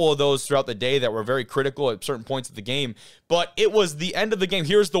a couple of those throughout the day that were very critical at certain points of the game, but it was the end of the game.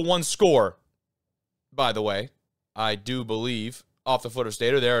 Here's the one score, by the way. I do believe, off the foot of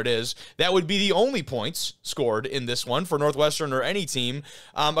Stater, there it is. That would be the only points scored in this one for Northwestern or any team.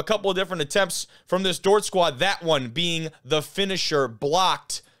 A couple of different attempts from this Dordt squad, that one being the finisher,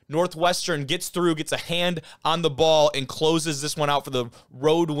 blocked. Northwestern gets through, gets a hand on the ball, and closes this one out for the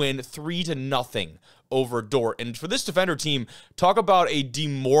road win, 3-0 over Dordt. And for this defender team, talk about a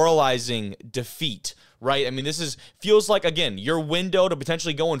demoralizing defeat, right? I mean, this feels like, again, your window to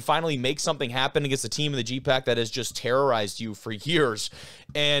potentially go and finally make something happen against a team in the GPAC that has just terrorized you for years.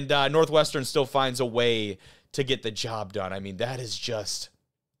 And Northwestern still finds a way to get the job done. I mean, that's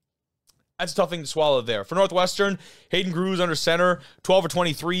a tough thing to swallow there. For Northwestern, Hayden Cruz under center, 12 of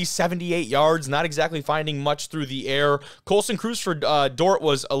 23, 78 yards, not exactly finding much through the air. Colson Cruz for Dordt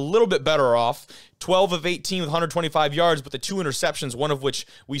was a little bit better off, 12 of 18 with 125 yards, but the 2 interceptions, one of which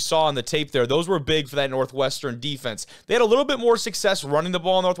we saw on the tape there, those were big for that Northwestern defense. They had a little bit more success running the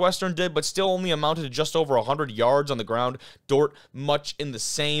ball, Northwestern did, but still only amounted to just over 100 yards on the ground. Dordt much in the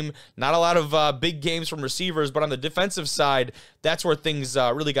same. Not a lot of big games from receivers, but on the defensive side, that's where things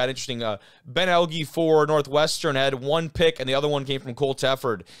really got interesting. Ben Elge for Northwestern had 1 pick, and the other one came from Cole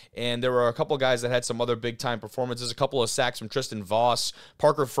Tefford. And there were a couple guys that had some other big-time performances, a couple of sacks from Tristan Voss.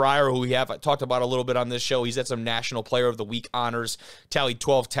 Parker Fryer, who we have talked about a little bit on this show, he's had some National Player of the Week honors, tallied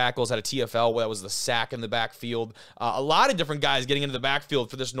 12 tackles, had a TFL, that was the sack in the backfield. A lot of different guys getting into the backfield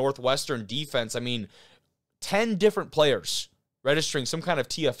for this Northwestern defense. I mean, 10 different players registering some kind of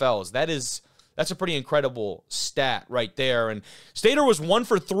TFLs. That's a pretty incredible stat right there. And Stater was 1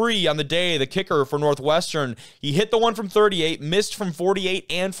 for 3 on the day, the kicker for Northwestern. He hit the one from 38, missed from 48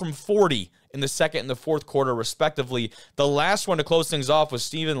 and from 40 in the 2nd and the 4th quarter, respectively. The last one to close things off was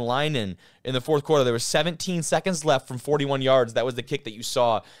Steven Leinen in the 4th quarter. There were 17 seconds left from 41 yards. That was the kick that you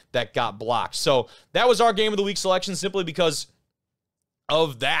saw that got blocked. So that was our game of the week selection, simply because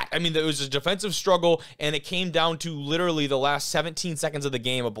of that. I mean, it was a defensive struggle, and it came down to literally the last 17 seconds of the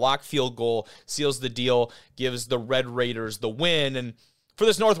game. A blocked field goal seals the deal, gives the Red Raiders the win. And for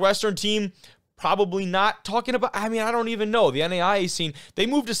this Northwestern team, probably not talking about, I mean, I don't even know. The NAIA scene, they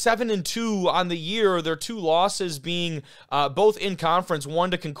moved to 7-2 on the year, their 2 losses being both in conference, one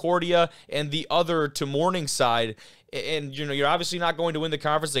to Concordia and the other to Morningside. And, you're obviously not going to win the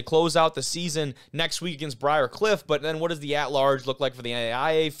conference. They close out the season next week against Briar Cliff, but then what does the at-large look like for the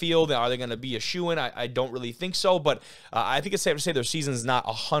NAIA field? Are they going to be a shoo-in? I don't really think so, but I think it's safe to say their season's not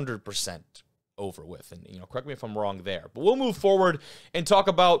 100% over with. And, correct me if I'm wrong there. But we'll move forward and talk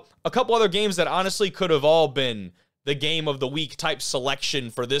about a couple other games that honestly could have all been the game of the week type selection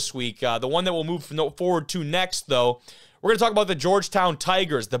for this week. The one that we'll move forward to next, though, we're going to talk about the Georgetown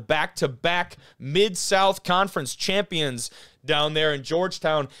Tigers, the back-to-back Mid-South Conference champions down there in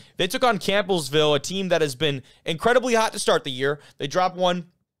Georgetown. They took on Campbellsville, a team that has been incredibly hot to start the year. They dropped one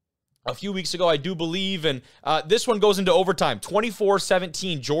a few weeks ago, I do believe, and this one goes into overtime.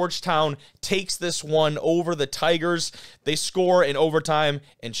 24-17, Georgetown takes this one over the Tigers. They score in overtime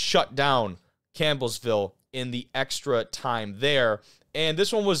and shut down Campbellsville in the extra time there. And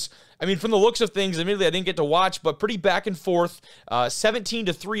this one was, from the looks of things, admittedly I didn't get to watch, but pretty back and forth.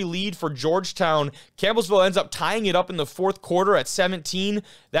 17-3 lead for Georgetown. Campbellsville ends up tying it up in the fourth quarter at 17.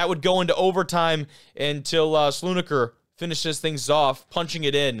 That would go into overtime until Slunaker finishes things off, punching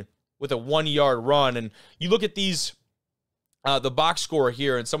it in with a 1-yard run. And you look at these, the box score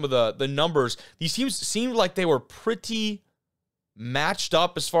here and some of the numbers, these teams seemed like they were pretty matched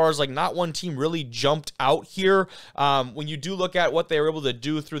up as far as not one team really jumped out here. When you do look at what they were able to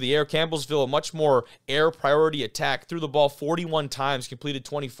do through the air, Campbellsville, a much more air priority attack, threw the ball 41 times, completed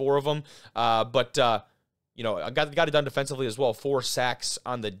 24 of them. But got it done defensively as well, 4 sacks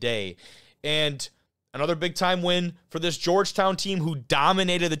on the day. And another big-time win for this Georgetown team who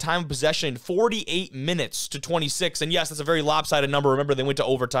dominated the time of possession in 48 minutes to 26. And yes, that's a very lopsided number. Remember, they went to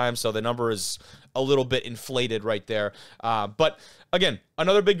overtime, so the number is a little bit inflated right there. But again,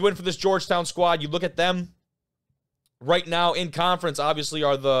 another big win for this Georgetown squad. You look at them right now in conference, obviously,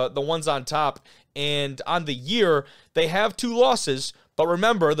 are the ones on top. And on the year, they have 2 losses. But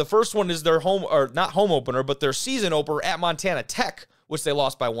remember, the first one is their not home opener, but their season opener at Montana Tech, which they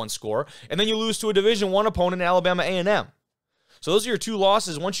lost by 1 score. And then you lose to a Division I opponent, Alabama A&M. So those are your 2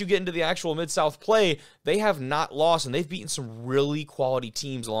 losses. Once you get into the actual Mid-South play, they have not lost, and they've beaten some really quality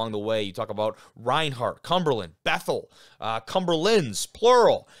teams along the way. You talk about Reinhardt, Cumberland, Bethel, Cumberlands,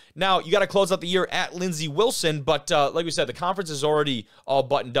 plural. Now, you got to close out the year at Lindsey Wilson, but like we said, the conference is already all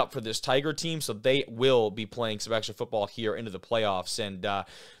buttoned up for this Tiger team, so they will be playing some extra football here into the playoffs. And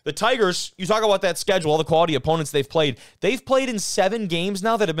the Tigers, you talk about that schedule, all the quality opponents they've played. They've played in 7 games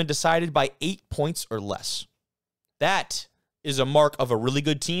now that have been decided by 8 points or less. That is a mark of a really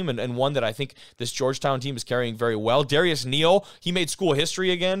good team and one that I think this Georgetown team is carrying very well. Darius Neal, he made school history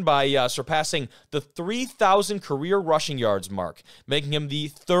again by surpassing the 3,000 career rushing yards mark, making him the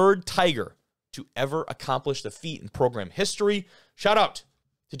 3rd Tiger to ever accomplish the feat in program history. Shout out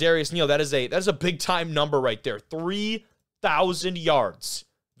to Darius Neal. That is a big-time number right there. 3,000 yards.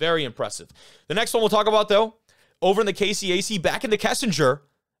 Very impressive. The next one we'll talk about, though, over in the KCAC, back in the Kessinger,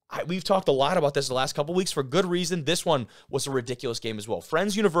 we've talked a lot about this the last couple weeks for good reason. This one was a ridiculous game as well.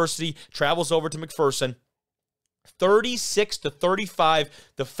 Friends University travels over to McPherson. 36-35.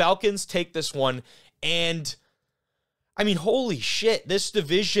 The Falcons take this one. And, holy shit, this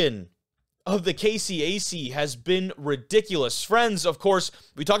division of the KCAC has been ridiculous. Friends, of course,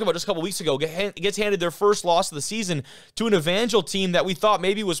 we talked about just a couple weeks ago, gets handed their first loss of the season to an Evangel team that we thought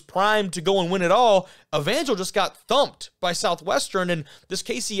maybe was primed to go and win it all. Evangel just got thumped by Southwestern, and this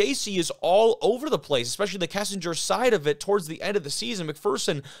KCAC is all over the place, especially the Kessinger side of it towards the end of the season.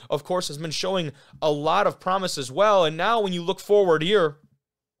 McPherson, of course, has been showing a lot of promise as well, and now when you look forward here,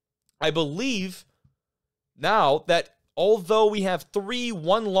 I believe now that although we have 3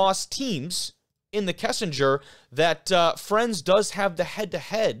 one-loss teams in the Kessinger, that Friends does have the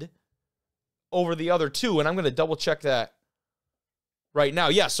head-to-head over the other 2, and I'm going to double-check that right now.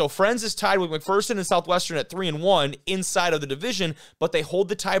 Yeah, so Friends is tied with McPherson and Southwestern at 3-1 inside of the division, but they hold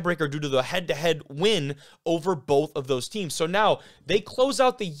the tiebreaker due to the head-to-head win over both of those teams. So now they close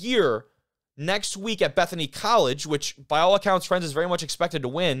out the year next week at Bethany College, which by all accounts, Friends is very much expected to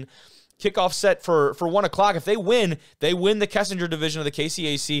win. Kickoff set for 1 o'clock. If they win the Kessinger division of the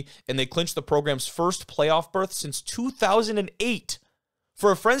KCAC, and they clinch the program's first playoff berth since 2008.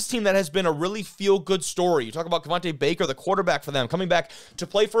 For a Friends team that has been a really feel-good story. You talk about Cavante Baker, the quarterback for them, coming back to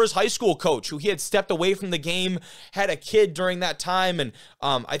play for his high school coach, who he had stepped away from the game, had a kid during that time, and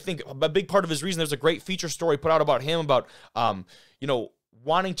I think a big part of his reason, there's a great feature story put out about him, about,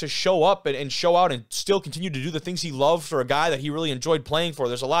 wanting to show up and show out and still continue to do the things he loved for a guy that he really enjoyed playing for.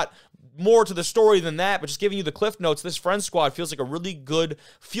 There's a lot more to the story than that, but just giving you the cliff notes, this Friends squad feels like a really good,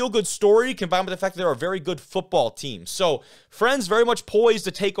 feel-good story combined with the fact that they're a very good football team. So Friends very much poised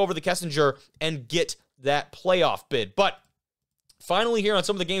to take over the Kessinger and get that playoff bid. But finally here on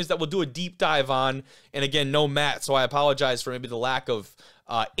some of the games that we'll do a deep dive on. And again, no Matt, so I apologize for maybe the lack of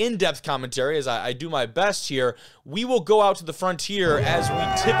in-depth commentary as I do my best here. We will go out to the Frontier as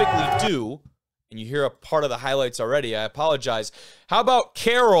we typically do. And you hear a part of the highlights already. I apologize. How about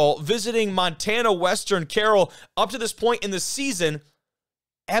Carroll visiting Montana Western? Carroll, up to this point in the season,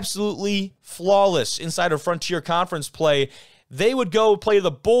 absolutely flawless inside of Frontier Conference play. They would go play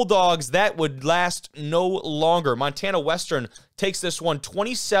the Bulldogs. That would last no longer. Montana Western takes this one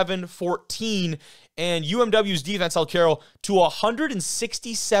 27-14, and UMW's defense held Carroll to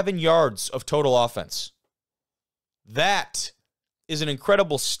 167 yards of total offense. That is an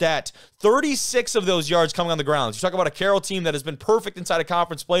incredible stat. 36 of those yards coming on the ground. You talk about a Carroll team that has been perfect inside of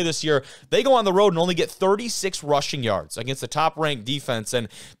conference play this year. They go on the road and only get 36 rushing yards against the top-ranked defense, and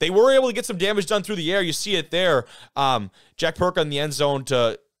they were able to get some damage done through the air. You see it there. Jack Perka in the end zone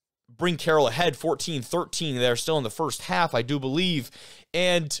to bring Carroll ahead 14-13. They're still in the first half, I do believe.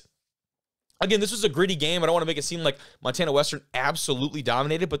 And again, this was a gritty game. I don't want to make it seem like Montana Western absolutely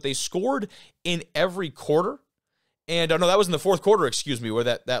dominated, but they scored in every quarter. And no, that was in the fourth quarter, excuse me, where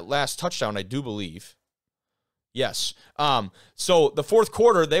that last touchdown, I do believe. Yes. So the fourth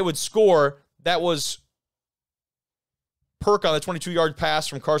quarter, they would score. That was Perk on the 22-yard pass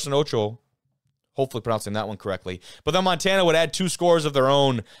from Carson Ocho. Hopefully pronouncing that one correctly. But then Montana would add 2 scores of their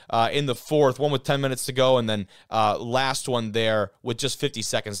own in the fourth, one with 10 minutes to go, and then last one there with just 50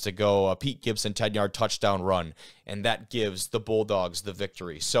 seconds to go, a Pete Gibson 10-yard touchdown run, and that gives the Bulldogs the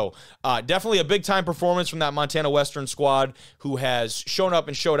victory. So definitely a big-time performance from that Montana Western squad who has shown up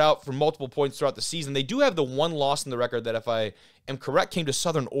and showed out for multiple points throughout the season. They do have the one loss in the record that, if I am correct, came to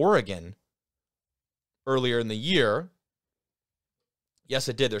Southern Oregon earlier in the year. Yes,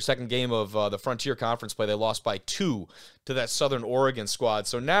 it did. Their second game of the Frontier Conference play, they lost by 2 to that Southern Oregon squad.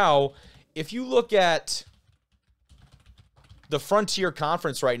 So now, if you look at the Frontier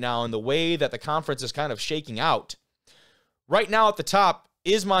Conference right now and the way that the conference is kind of shaking out, right now at the top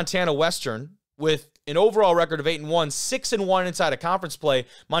is Montana Western with an overall record of 8-1, 6-1 inside of conference play.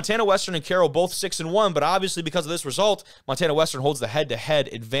 Montana Western and Carroll both 6-1, but obviously because of this result, Montana Western holds the head-to-head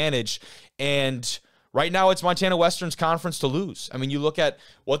advantage. And right now, it's Montana Western's conference to lose. I mean, you look at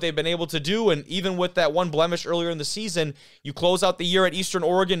what they've been able to do, and even with that one blemish earlier in the season, you close out the year at Eastern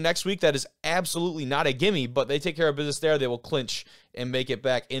Oregon next week. That is absolutely not a gimme, but they take care of business there. They will clinch and make it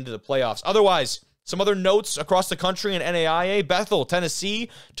back into the playoffs. Otherwise, some other notes across the country in NAIA. Bethel, Tennessee,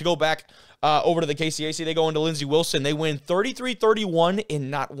 to go back over to the KCAC. They go into Lindsey Wilson. They win 33-31 in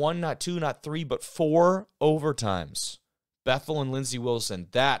not 1, not 2, not 3, but 4 overtimes. Bethel and Lindsey Wilson.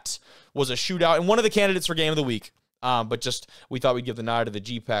 That was a shootout and one of the candidates for game of the week. But just we thought we'd give the nod to the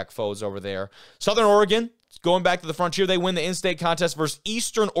GPAC foes over there. Southern Oregon, going back to the Frontier, they win the in-state contest versus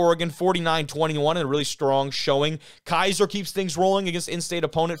Eastern Oregon 49-21 in a really strong showing. Kaiser keeps things rolling against in-state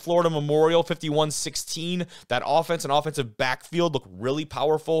opponent Florida Memorial 51-16. That offense and offensive backfield look really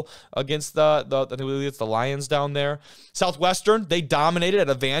powerful against the Lions down there. Southwestern, they dominated at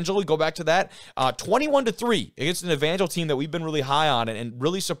Evangel. Go back to that. 21-3 against an Evangel team that we've been really high on and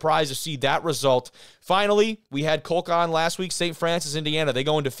really surprised to see that result. Finally, we had Colk on last week. St. Francis, Indiana. They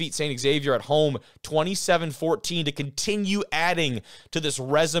go and defeat St. Xavier at home 27-14 to continue adding to this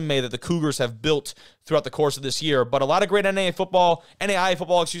resume that the Cougars have built throughout the course of this year. But a lot of great NAIA football,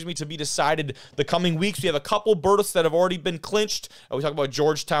 to be decided the coming weeks. We have a couple berths that have already been clinched. We talk about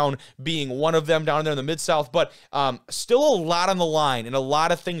Georgetown being one of them down there in the Mid-South, but still a lot on the line and a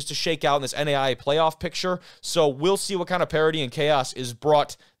lot of things to shake out in this NAIA playoff picture. So we'll see what kind of parity and chaos is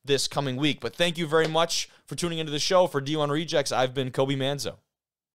brought this coming week. But thank you very much for tuning into the show. For D1 Rejects, I've been Kobe Manzo.